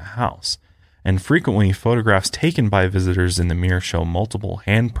died in the house. And frequently, photographs taken by visitors in the mirror show multiple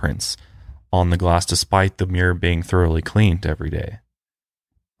handprints on the glass, despite the mirror being thoroughly cleaned every day.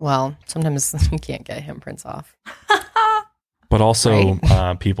 Well, sometimes you can't get handprints off. But also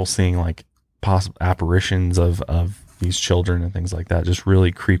people seeing like possible apparitions of these children and things like that. Just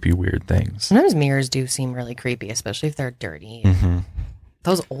really creepy, weird things. Sometimes mirrors do seem really creepy, especially if they're dirty.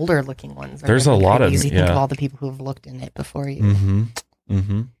 Those older looking ones. There's a lot of, you think of all the people who have looked in it before you.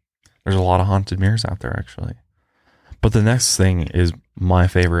 There's a lot of haunted mirrors out there, actually. But the next thing is my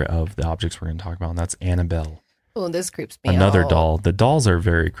favorite of the objects we're going to talk about, and that's Annabelle. Oh, this creeps me out. Another doll. The dolls are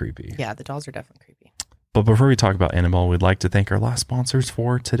very creepy. Yeah, the dolls are definitely creepy. But before we talk about Annabelle, we'd like to thank our last sponsors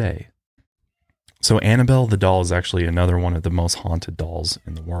for today. So Annabelle the doll is actually another one of the most haunted dolls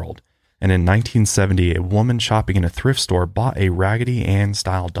in the world. And in 1970, a woman shopping in a thrift store bought a Raggedy Ann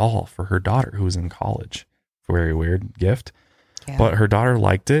style doll for her daughter who was in college. Very weird gift. Yeah. But her daughter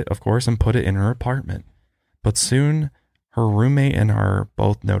liked it, of course, and put it in her apartment. But soon, her roommate and her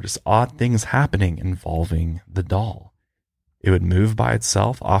both noticed odd things happening involving the doll. It would move by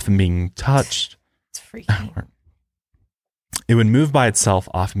itself, often being touched. It's freaky. It would move by itself,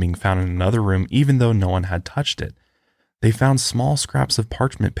 often being found in another room, even though no one had touched it. They found small scraps of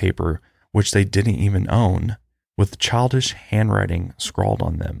parchment paper, which they didn't even own, with childish handwriting scrawled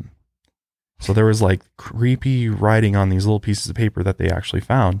on them. So there was like creepy writing on these little pieces of paper that they actually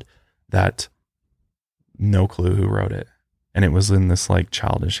found that no clue who wrote it. And it was in this like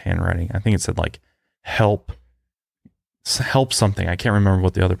childish handwriting. I think it said like help something. I can't remember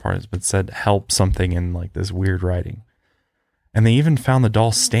what the other part is, but it said help something in like this weird writing. And they even found the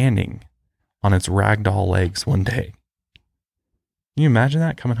doll standing on its ragdoll legs one day. Can you imagine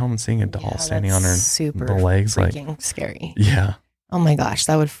that? Coming home and seeing a doll standing on her the legs? Freaking scary. Yeah. Oh my gosh,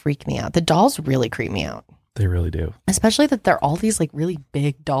 that would freak me out. The dolls really creep me out. They really do. Especially that they're all these like really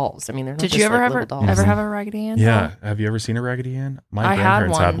big dolls. I mean, they're not Did just you ever like have dolls. ever have a Raggedy Ann doll? Yeah. Have you ever seen a Raggedy Ann? My I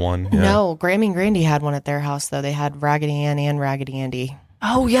grandparents had one. Yeah. No, Grammy and Grandy had one at their house though. They had Raggedy Ann and Raggedy Andy.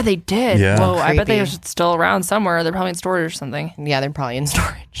 Oh yeah, they did. Yeah. Whoa, I bet they Creepy. are still around somewhere. They're probably in storage or something. Yeah, they're probably in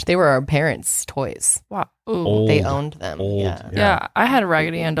storage. They were our parents' toys. Wow. Old, They owned them. Yeah, I had a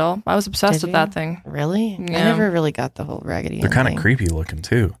Raggedy Ann doll. I was obsessed Did with you? that thing. Really? I Yeah. never really got the whole Raggedy Ann They're kind of thing. creepy looking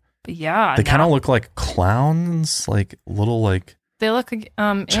too. But yeah, They kind of look like clowns, like little like They look like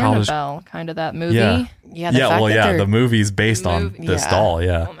Childish- Annabelle, kind of that movie. Yeah. Yeah. The movie's based on this doll.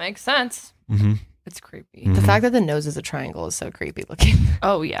 Yeah. Well, makes sense. Mm-hmm. It's creepy. The fact that the nose is a triangle is so creepy looking.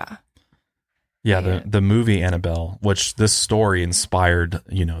 Oh, yeah. Yeah, the movie Annabelle, which this story inspired,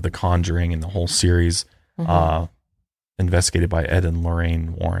 The Conjuring and the whole series, investigated by Ed and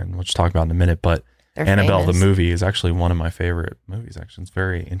Lorraine Warren, which we'll talk about in a minute. But They're Annabelle, famous. the movie, is actually one of my favorite movies. Actually, it's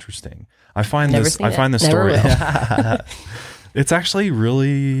very interesting. I find Never this seen it. story. Never It's actually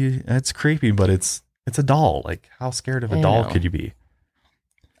it's creepy, but it's a doll. Like, how scared of a doll could you be?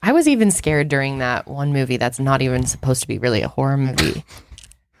 I was even scared during that one movie that's not even supposed to be really a horror movie.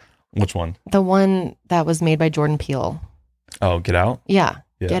 Which one? The one that was made by Jordan Peele. Oh, Get Out? Yeah.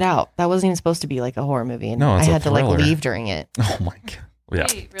 Get Out. That wasn't even supposed to be like a horror movie. And No, it's I a had to thriller. leave during it. Oh my God. Yeah.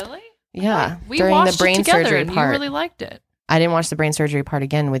 Wait, really? Yeah. We during watched the brain it together surgery and part. you really liked it. I didn't watch the brain surgery part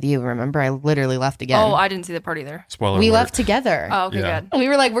again with you. Remember? I literally left again. Oh, I didn't see the part either. Spoiler we alert. left together. Oh, okay, Yeah. good. We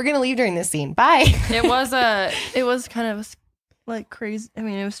were like, we're going to leave during this scene. Bye. It was kind of like crazy. I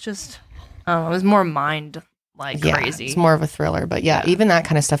mean, it was just, it was more mind crazy. It's more of a thriller. But yeah, even that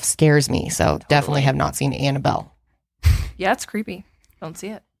kind of stuff scares me. So definitely have not seen Annabelle. Yeah, it's creepy. Don't see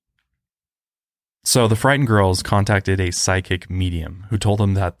it. So the frightened girls contacted a psychic medium who told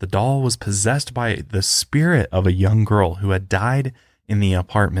them that the doll was possessed by the spirit of a young girl who had died in the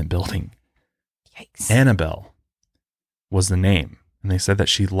apartment building. Yikes. Annabelle was the name. And they said that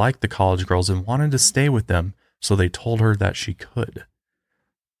she liked the college girls and wanted to stay with them. So they told her that she could.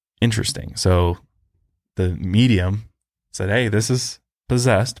 Interesting. So the medium said, hey, this is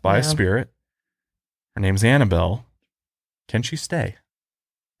possessed by a spirit. Her name's Annabelle. Can she stay?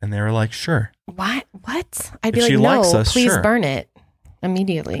 And they were like, sure. What? I'd be If like, she no, likes us, please sure. burn it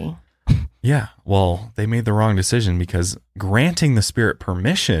immediately. Yeah. Well, they made the wrong decision because granting the spirit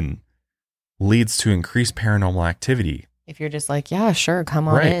permission leads to increased paranormal activity. If you're just like, yeah, sure, come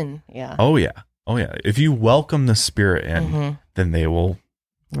on Right. in. Yeah. Oh, yeah. If you welcome the spirit in, then they will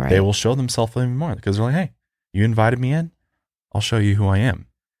show themselves even more because they're like, hey, you invited me in. I'll show you who I am.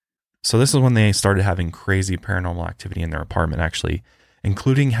 So this is when they started having crazy paranormal activity in their apartment, actually,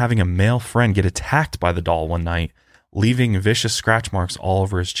 including having a male friend get attacked by the doll one night, leaving vicious scratch marks all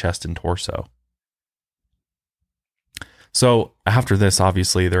over his chest and torso. So after this,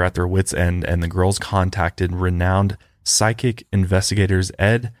 obviously, they're at their wits' end, and the girls contacted renowned psychic investigators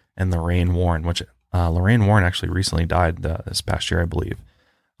Ed and Lorraine Warren, which Lorraine Warren actually recently died this past year, I believe.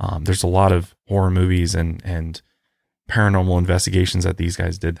 There's a lot of horror movies and paranormal investigations that these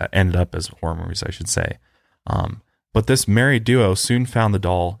guys did that ended up as horror movies, I should say. But this married duo soon found the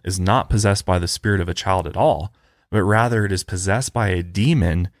doll is not possessed by the spirit of a child at all, but rather it is possessed by a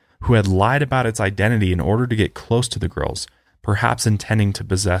demon who had lied about its identity in order to get close to the girls, perhaps intending to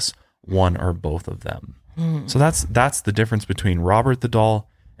possess one or both of them. So that's the difference between Robert the doll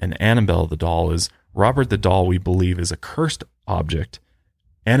and Annabelle the doll. Is Robert the doll we believe is a cursed object.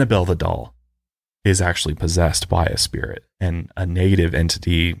 Annabelle the doll is actually possessed by a spirit and a negative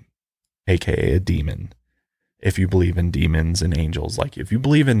entity, aka a demon. If you believe in demons and angels, like if you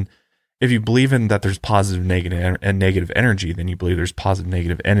believe in that there's positive, negative, and negative energy, then you believe there's positive,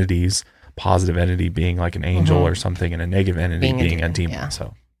 negative entities. Positive entity being like an angel or something, and a negative entity being a demon. Yeah.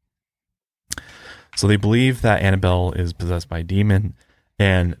 So they believe that Annabelle is possessed by a demon,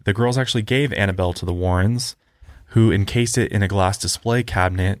 and the girls actually gave Annabelle to the Warrens, who encased it in a glass display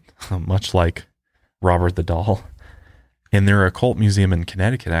cabinet, much like Robert the doll, in their occult museum in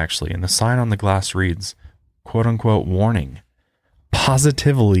Connecticut, actually. And the sign on the glass reads, quote unquote, warning,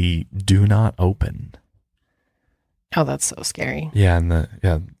 positively do not open. Oh, that's so scary. Yeah. And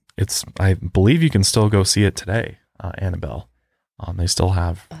I believe you can still go see it today, Annabelle. They still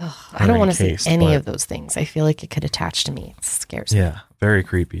have. I don't want to see encased, any but- of those things. I feel like it could attach to me. It scares me. Yeah, very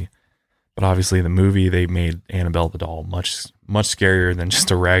creepy. But obviously, the movie, they made Annabelle the doll much scarier than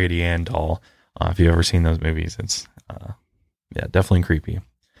just a Raggedy Ann doll. If you've ever seen those movies, it's definitely creepy.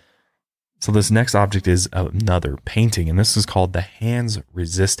 So this next object is another painting, and this is called "The Hands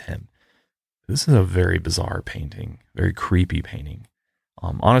Resist Him." This is a very bizarre painting, very creepy painting.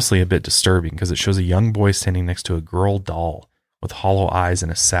 Honestly, a bit disturbing because it shows a young boy standing next to a girl doll with hollow eyes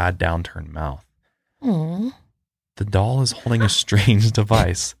and a sad, downturned mouth. Aww. The doll is holding a strange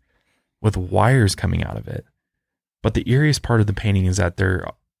device with wires coming out of it. But the eeriest part of the painting is that there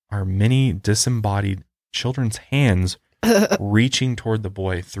are many disembodied children's hands reaching toward the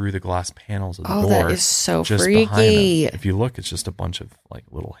boy through the glass panels of the door. That is so just behind freaky. him. If you look, it's just a bunch of like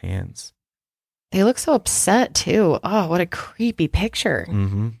little hands. They look so upset too. Oh, what a creepy picture.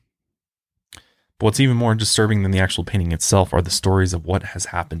 Mm-hmm. But what's even more disturbing than the actual painting itself are the stories of what has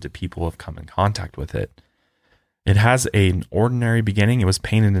happened to people who have come in contact with it. It has an ordinary beginning. It was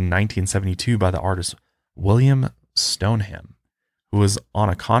painted in 1972 by the artist William Stoneham, who was on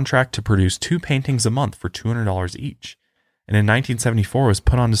a contract to produce 2 paintings a month for $200 each. And in 1974 was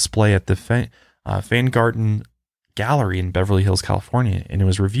put on display at the Feingarten Gallery in Beverly Hills, California, and it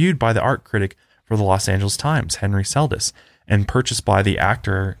was reviewed by the art critic for the Los Angeles Times, Henry Seldes, and purchased by the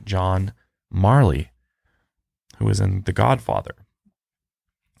actor John Marley, who was in The Godfather.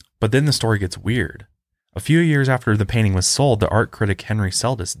 But then the story gets weird. A few years after the painting was sold, the art critic Henry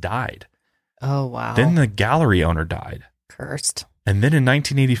Seldes died. Oh, wow. Then the gallery owner died. Cursed. And then in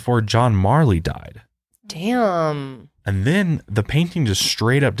 1984, John Marley died. Damn. And then the painting just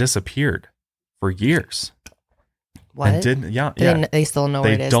straight up disappeared for years. What? And they still know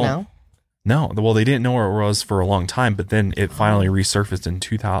where it is now? No. Well, they didn't know where it was for a long time, but then it finally resurfaced in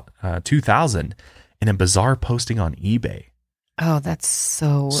 2000 in a bizarre posting on eBay. Oh, that's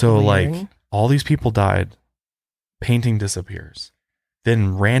so weird. Like, all these people died, painting disappears.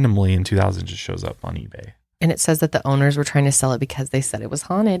 Then randomly in 2000 just shows up on eBay. And it says that the owners were trying to sell it because they said it was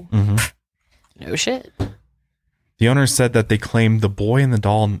haunted. Mm-hmm. No shit. The owners said that they claimed the boy and the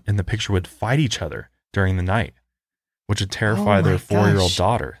doll in the picture would fight each other during the night, which would terrify their 4-year-old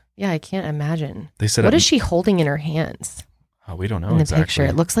daughter. Yeah, I can't imagine. They said, what is she holding in her hands? Oh, we don't know in the exactly. picture.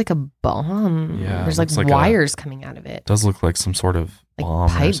 It looks like a bomb. Yeah, there's like wires coming out of it. Does look like some sort of bomb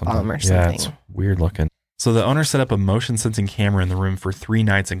pipe or something. bomb or something. Yeah, it's weird looking. So the owner set up a motion sensing camera in the room for 3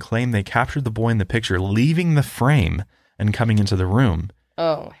 nights and claimed they captured the boy in the picture leaving the frame and coming into the room.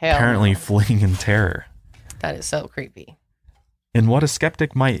 Oh, hell. Apparently fleeing in terror. That is so creepy. In what a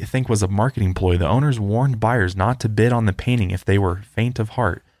skeptic might think was a marketing ploy, the owners warned buyers not to bid on the painting if they were faint of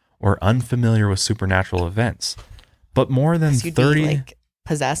heart or unfamiliar with supernatural events. But more than 30 be,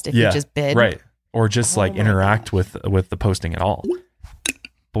 possessed if you just bid. Right. Or just interact with the posting at all.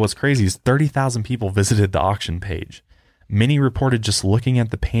 But what's crazy is 30,000 people visited the auction page. Many reported just looking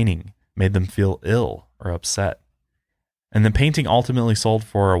at the painting made them feel ill or upset. And the painting ultimately sold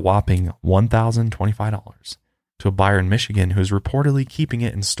for a whopping $1,025 to a buyer in Michigan who is reportedly keeping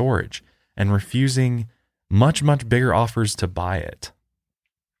it in storage and refusing much, much bigger offers to buy it.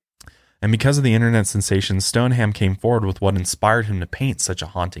 And because of the internet sensation, Stoneham came forward with what inspired him to paint such a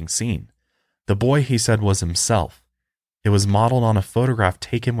haunting scene. The boy, he said, was himself. It was modeled on a photograph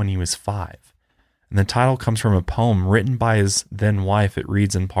taken when he was 5. And the title comes from a poem written by his then wife. It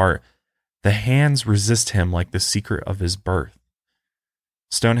reads in part, "The hands resist him like the secret of his birth."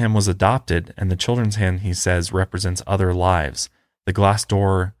 Stoneham was adopted, and the children's hand, he says, represents other lives. The glass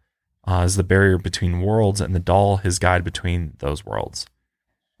door is the barrier between worlds, and the doll his guide between those worlds.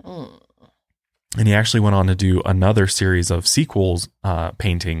 And he actually went on to do another series of sequels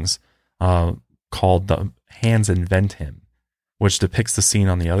paintings called The Hands Invent Him, which depicts the scene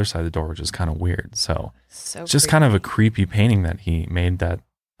on the other side of the door, which is kind of weird. So it's just kind of a creepy painting that he made that,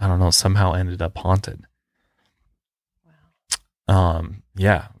 I don't know, somehow ended up haunted. Wow.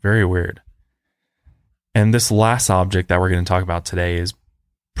 Yeah, very weird. And this last object that we're going to talk about today is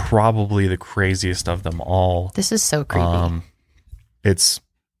probably the craziest of them all. This is so creepy. It's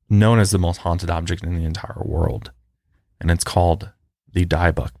known as the most haunted object in the entire world. And it's called the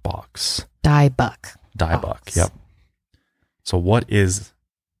Dybbuk box. Dybbuk, yep. So what is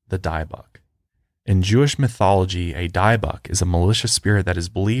the Dybbuk? In Jewish mythology, a Dybbuk is a malicious spirit that is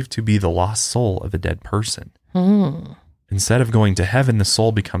believed to be the lost soul of a dead person. Instead of going to heaven, the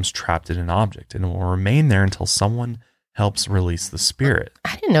soul becomes trapped in an object and will remain there until someone helps release the spirit.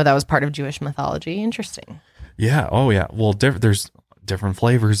 I didn't know that was part of Jewish mythology. Interesting. Yeah. Oh, yeah. Well, there's different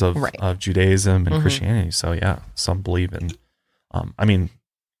flavors of Judaism and Christianity. So, yeah, some believe in,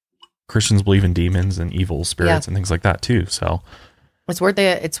 Christians believe in demons and evil spirits and things like that, too. So it's weird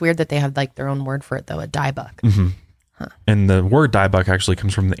that they have like their own word for it, though, a Dybbuk. Mm-hmm. Huh. And the word Dybbuk actually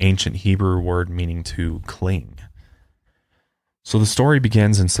comes from the ancient Hebrew word meaning to cling. So the story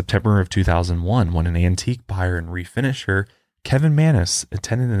begins in September of 2001 when an antique buyer and refinisher, Kevin Manis,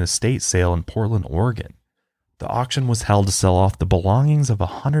 attended an estate sale in Portland, Oregon. The auction was held to sell off the belongings of a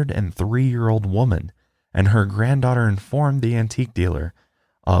 103-year-old woman, and her granddaughter informed the antique dealer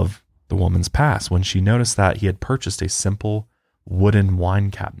of the woman's past when she noticed that he had purchased a simple wooden wine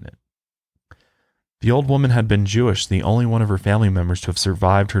cabinet. The old woman had been Jewish, the only one of her family members to have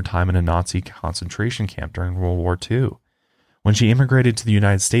survived her time in a Nazi concentration camp during World War II. When she immigrated to the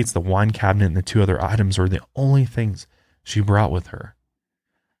United States, the wine cabinet and the 2 other items were the only things she brought with her.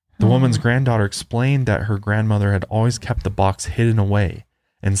 The woman's granddaughter explained that her grandmother had always kept the box hidden away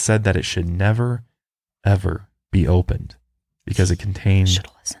and said that it should never, ever be opened because it contained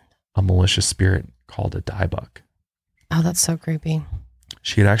a malicious spirit called a Dybbuk. Oh, that's so creepy.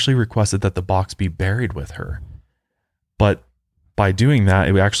 She had actually requested that the box be buried with her, but by doing that,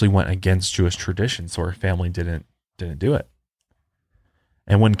 it actually went against Jewish tradition. So her family didn't do it.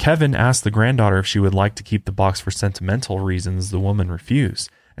 And when Kevin asked the granddaughter if she would like to keep the box for sentimental reasons, the woman refused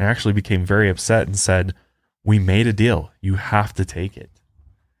and actually became very upset and said, "We made a deal. You have to take it."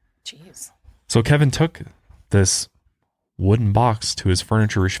 Jeez. So Kevin took this wooden box to his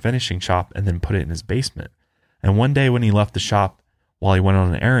furniture finishing shop and then put it in his basement. And one day when he left the shop, while he went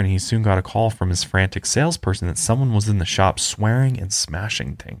on an errand, he soon got a call from his frantic salesperson that someone was in the shop swearing and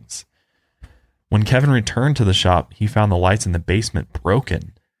smashing things. When Kevin returned to the shop, he found the lights in the basement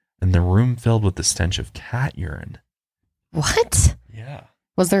broken and the room filled with the stench of cat urine. What? Yeah.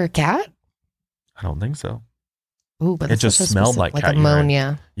 Was there a cat? I don't think so. Ooh, but it just smelled like cat ammonia.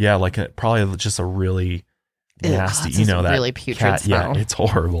 Urine. Yeah, like probably just a really nasty, that really putrid cat, smell. Yeah, it's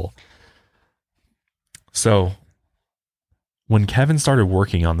horrible. So when Kevin started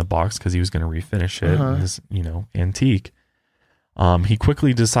working on the box because he was going to refinish it, this antique, he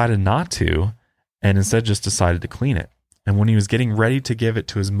quickly decided not to, and instead just decided to clean it. And when he was getting ready to give it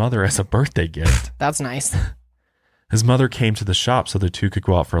to his mother as a birthday gift, that's nice. His mother came to the shop so the two could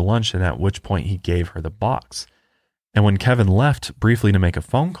go out for lunch, and at which point he gave her the box. And when Kevin left briefly to make a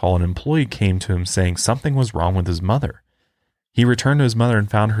phone call, an employee came to him saying something was wrong with his mother. He returned to his mother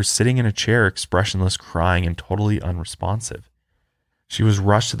and found her sitting in a chair, expressionless, crying, and totally unresponsive. She was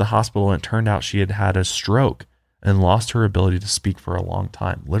rushed to the hospital, and it turned out she had had a stroke and lost her ability to speak for a long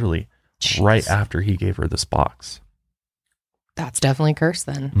time, literally right after he gave her this box. That's definitely cursed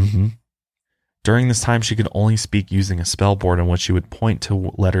then. Mm-hmm. During this time, she could only speak using a spell board in which she would point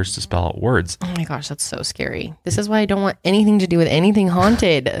to letters to spell out words. Oh my gosh, that's so scary. This is why I don't want anything to do with anything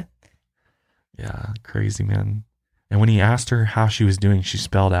haunted. Yeah, crazy, man. And when he asked her how she was doing, she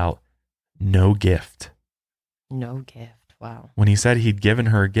spelled out, "No gift." No gift. Wow. When he said he'd given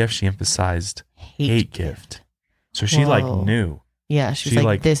her a gift, she emphasized hate gift. So she knew. Yeah, she's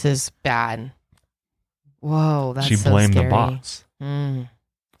like, this is bad. Whoa, that's so scary. She blamed the box. Mm.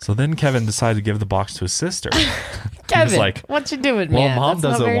 So then Kevin decided to give the box to his sister. Kevin, like, what you doing, man? Well, Mom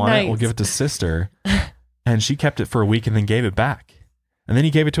doesn't want it. We'll give it to sister. And she kept it for a week and then gave it back. And then he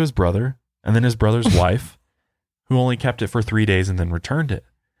gave it to his brother and then his brother's wife, who only kept it for 3 days and then returned it.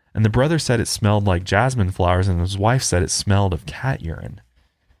 And the brother said it smelled like jasmine flowers, and his wife said it smelled of cat urine.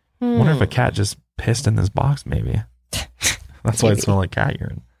 I wonder if a cat just pissed in this box, maybe. That's why it smelled like cat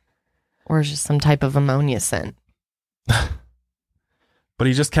urine. Or just some type of ammonia scent. But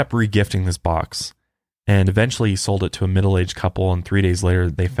he just kept regifting this box. And eventually he sold it to a middle-aged couple, and 3 days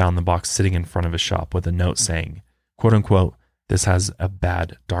later they found the box sitting in front of his shop with a note saying, quote unquote, "This has a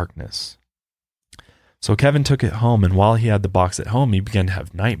bad darkness." So Kevin took it home, and while he had the box at home, he began to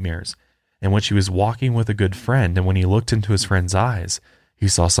have nightmares in which he was walking with a good friend, and when he looked into his friend's eyes, he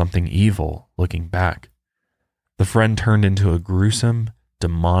saw something evil looking back. The friend turned into a gruesome,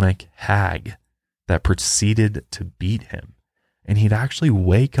 demonic hag that proceeded to beat him, and he'd actually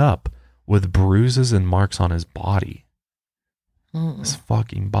wake up with bruises and marks on his body. This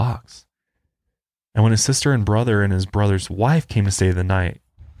fucking box. And when his sister and brother and his brother's wife came to stay the night,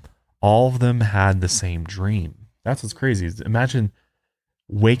 all of them had the same dream. That's what's crazy. Imagine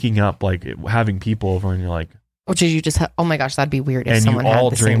waking up, like having people over, and you're like, "Or did you just have, oh my gosh, that'd be weird if and someone you all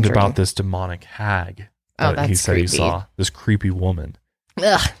had the dreamed same about dream. this demonic hag Oh, that's he said creepy. he saw. This creepy woman.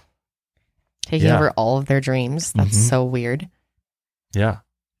 Ugh. Taking over all of their dreams. That's so weird. Yeah.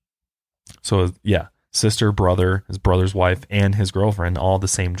 So, yeah, sister, brother, his brother's wife, and his girlfriend, all the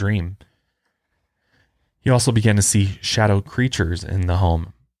same dream. He also began to see shadow creatures in the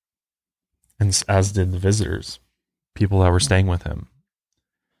home, and as did the visitors, people that were staying with him.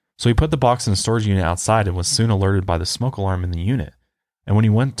 So he put the box in a storage unit outside and was soon alerted by the smoke alarm in the unit. And when he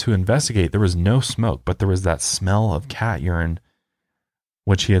went to investigate, there was no smoke, but there was that smell of cat urine,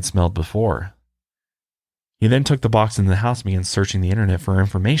 which he had smelled before. He then took the box into the house and began searching the internet for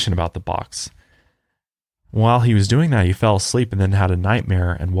information about the box. While he was doing that, he fell asleep and then had a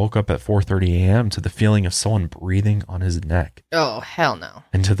nightmare and woke up at 4:30 a.m. to the feeling of someone breathing on his neck. Oh, hell no.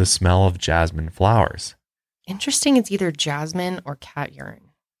 And to the smell of jasmine flowers. Interesting, it's either jasmine or cat urine.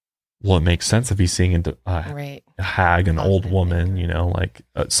 Well, it makes sense if he's seeing Right. a hag, an old woman, like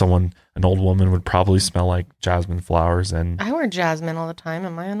an old woman would probably smell like jasmine flowers. And I wear jasmine all the time.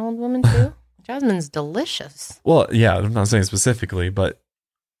 Am I an old woman too? Jasmine's delicious. Well, yeah, I'm not saying specifically, but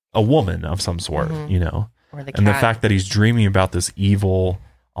a woman of some sort, Or the cat. And the fact that he's dreaming about this evil,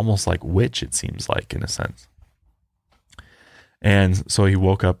 almost like witch, it seems like, in a sense. And so he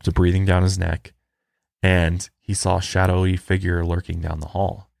woke up to breathing down his neck, and he saw a shadowy figure lurking down the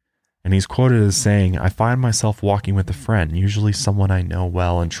hall. And he's quoted as saying, "I find myself walking with a friend, usually someone I know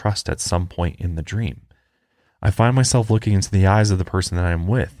well and trust at some point in the dream. I find myself looking into the eyes of the person that I am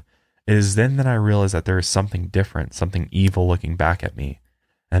with. It is then that I realize that there is something different, something evil looking back at me.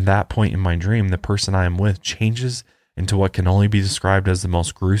 At that point in my dream, the person I am with changes into what can only be described as the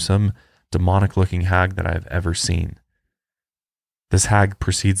most gruesome, demonic-looking hag that I have ever seen. This hag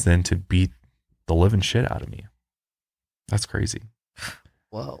proceeds then to beat the living shit out of me. That's crazy.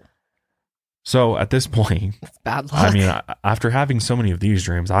 Whoa. So at this point, it's bad luck. I mean, after having so many of these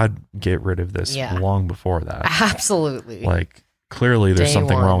dreams, I'd get rid of this long before that. Absolutely. Like, clearly there's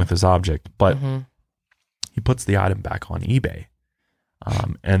something wrong with this object, but he puts the item back on eBay.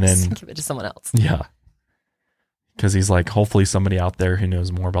 And then give it to someone else. Yeah. Because he's like, hopefully somebody out there who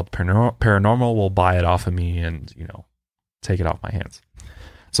knows more about the paranormal will buy it off of me and, you know, take it off my hands.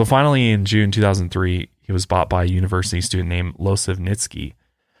 So finally in June 2003, he was bought by a university student named Losif Nitsky.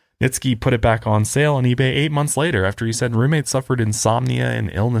 Nitsky put it back on sale on eBay 8 months later after he said roommates suffered insomnia and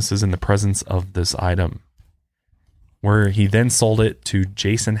illnesses in the presence of this item, where he then sold it to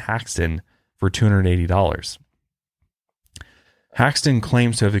Jason Haxton for $280. Haxton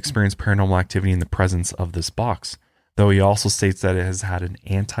claims to have experienced paranormal activity in the presence of this box, though he also states that it has had an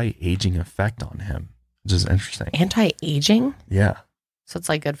anti-aging effect on him, which is interesting. Anti-aging? Yeah. So it's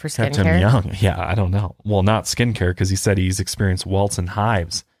like good for Kept skincare? him young. Yeah, I don't know. Well, not skincare, because he said he's experienced welts and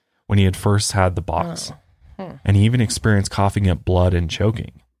hives when he had first had the box. And he even experienced coughing up blood and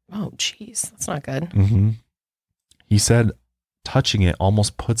choking. Oh, jeez. That's not good. Mm-hmm. He said touching it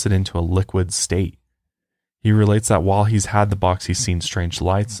almost puts it into a liquid state. He relates that while he's had the box, he's seen strange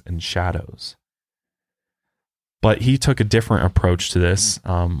lights and shadows. But he took a different approach to this,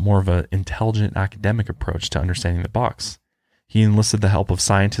 more of an intelligent academic approach to understanding the box. He enlisted the help of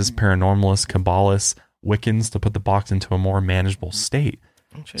scientists, paranormalists, Kabbalists, Wiccans to put the box into a more manageable state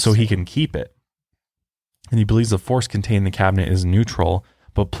so he can keep it. And he believes the force contained in the cabinet is neutral,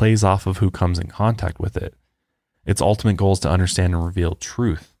 but plays off of who comes in contact with it. Its ultimate goal is to understand and reveal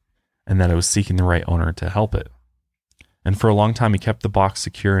truth, and that it was seeking the right owner to help it. And for a long time, he kept the box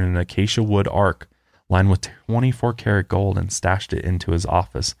secure in an acacia wood ark lined with 24 karat gold and stashed it into his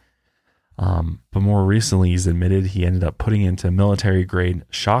office. But more recently, he's admitted he ended up putting it into a military-grade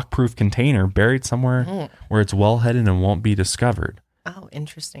shock-proof container buried somewhere where it's well-hidden and won't be discovered. Oh,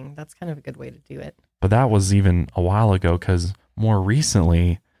 interesting. That's kind of a good way to do it. But that was even a while ago, because more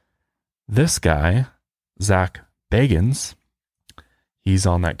recently, this guy, Zach Bagans, he's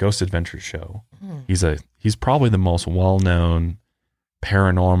on that Ghost Adventure show. He's probably the most well-known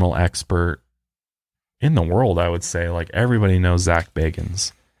paranormal expert in the world, I would say. Like, everybody knows Zach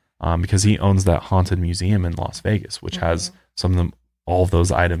Bagans because he owns that haunted museum in Las Vegas, which has all of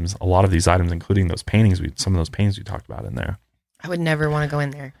those items, a lot of these items, including those paintings, some of those paintings we talked about in there. I would never want to go in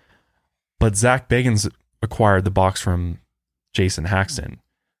there. But Zach Bagans acquired the box from Jason Haxton,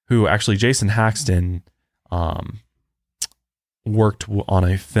 who actually Jason Haxton worked on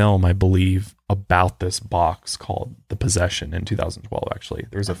a film, I believe, about this box called The Possession in 2012, actually.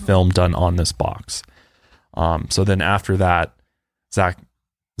 There was a film done on this box. So then after that, Zach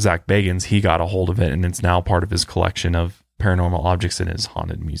Bagans, he got a hold of it, and it's now part of his collection of paranormal objects in his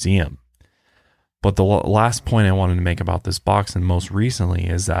haunted museum. But the last point I wanted to make about this box, and most recently,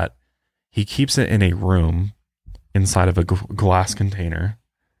 is that he keeps it in a room inside of a glass container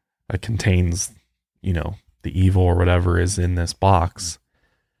that contains, you know, the evil or whatever is in this box.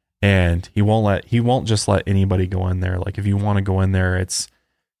 And he won't just let anybody go in there. Like, if you want to go in there,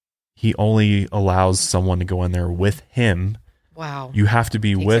 he only allows someone to go in there with him. Wow. You have to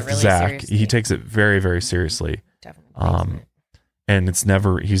be with really Zach. Seriously. He takes it very, very seriously. Definitely. And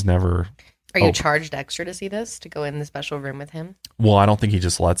he's never. Are you charged extra to see this, to go in the special room with him? Well, I don't think he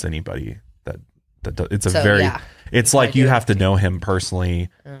just lets anybody. It's like you have to know him personally,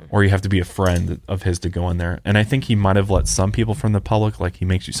 or you have to be a friend of his to go in there. And I think he might have let some people from the public, like he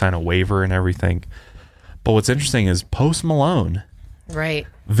makes you sign a waiver and everything. But what's interesting is Post Malone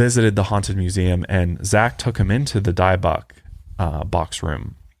visited the haunted museum, and Zach took him into the diebuck box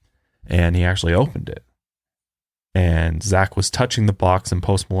room, and he actually opened it. And Zach was touching the box, and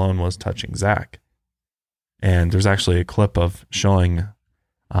Post Malone was touching Zach. And there's actually a clip of showing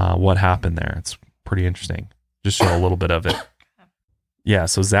what happened there. It's pretty interesting. Just show a little bit of it. Yeah,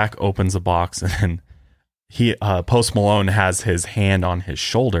 so Zach opens the box, and then Post Malone has his hand on his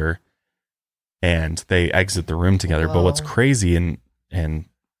shoulder, and they exit the room together. Whoa. But what's crazy and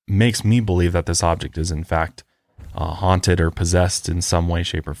makes me believe that this object is in fact haunted or possessed in some way,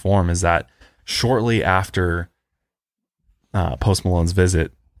 shape, or form is that shortly after Post Malone's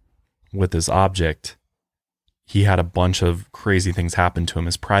visit with this object, he had a bunch of crazy things happen to him.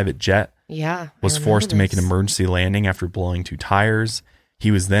 His private jet was forced to make an emergency landing after blowing 2 tires. He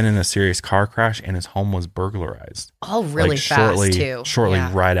was then in a serious car crash and his home was burglarized. All really fast too. Shortly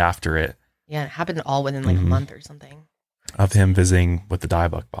right after it. Yeah, it happened all within like a month or something. Of him visiting with the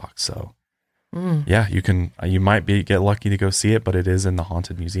Dybbuk box. So yeah, you might get lucky to go see it, but it is in the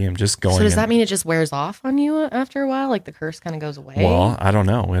Haunted Museum. Just going. So does that mean it just wears off on you after a while? Like the curse kind of goes away? Well, I don't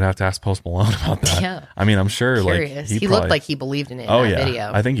know. We'd have to ask Post Malone about that. Yeah. I mean, I'm sure Curious. like he looked like he believed in it in that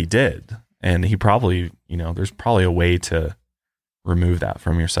video. I think he did. And he probably, there's probably a way to remove that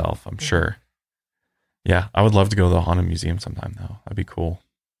from yourself, I'm sure. Yeah, I would love to go to the Haunted Museum sometime though. That'd be cool.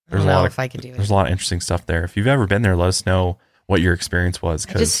 There's if I could do it. There's a lot of interesting stuff there. If you've ever been there, let us know what your experience was.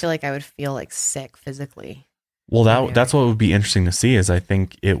 I just feel like I would feel like sick physically. Well, that's what would be interesting to see. Is I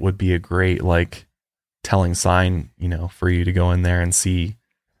think it would be a great like telling sign, for you to go in there and see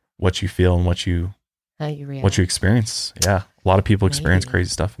what you feel and what you experience. Yeah, a lot of people experience crazy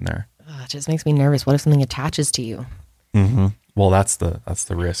stuff in there. It just makes me nervous. What if something attaches to you? Mm-hmm. Well, that's the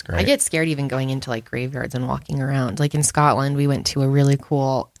risk, right? I get scared even going into like graveyards and walking around. Like in Scotland, we went to a really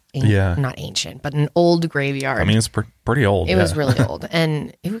cool. Not ancient, but an old graveyard. I mean, it's pretty old. It was really old,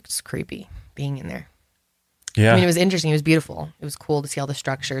 and it was creepy being in there. Yeah, I mean, it was interesting. It was beautiful. It was cool to see all the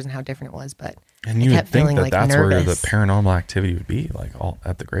structures and how different it was. But you would think that that's nervous. Where the paranormal activity would be, like all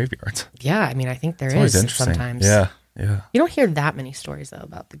at the graveyards. Yeah, I mean, I think there is sometimes. Yeah. You don't hear that many stories though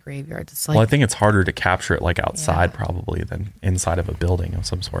about the graveyards. It's like, well, I think it's harder to capture it like outside probably than inside of a building of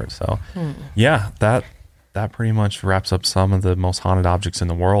some sort. So, yeah, that pretty much wraps up some of the most haunted objects in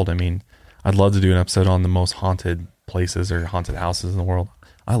the world. I mean, I'd love to do an episode on the most haunted places or haunted houses in the world.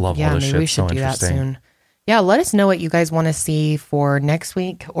 I love all this shit. We should do that soon. Yeah, let us know what you guys want to see for next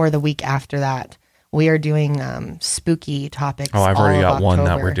week or the week after that. We are doing spooky topics. Oh, I've already got one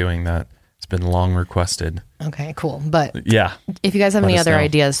that we're doing that. It's been long requested. Okay, cool. But yeah, if you guys have any other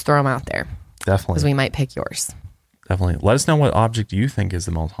ideas, throw them out there. Definitely. Because we might pick yours. Definitely. Let us know what object you think is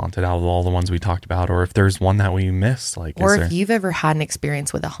the most haunted out of all the ones we talked about, or if there's one that we missed. Or if you've ever had an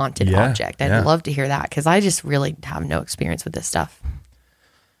experience with a haunted object. I'd love to hear that because I just really have no experience with this stuff.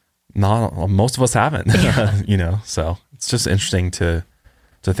 Most of us haven't, so it's just interesting to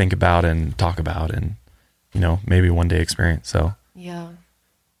think about and talk about and, maybe one day experience. So, yeah.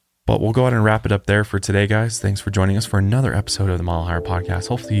 But we'll go ahead and wrap it up there for today, guys. Thanks for joining us for another episode of the Mile Higher Podcast.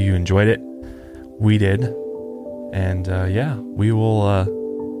 Hopefully you enjoyed it. We did. And we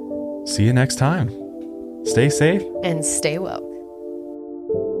will see you next time. Stay safe. And stay woke.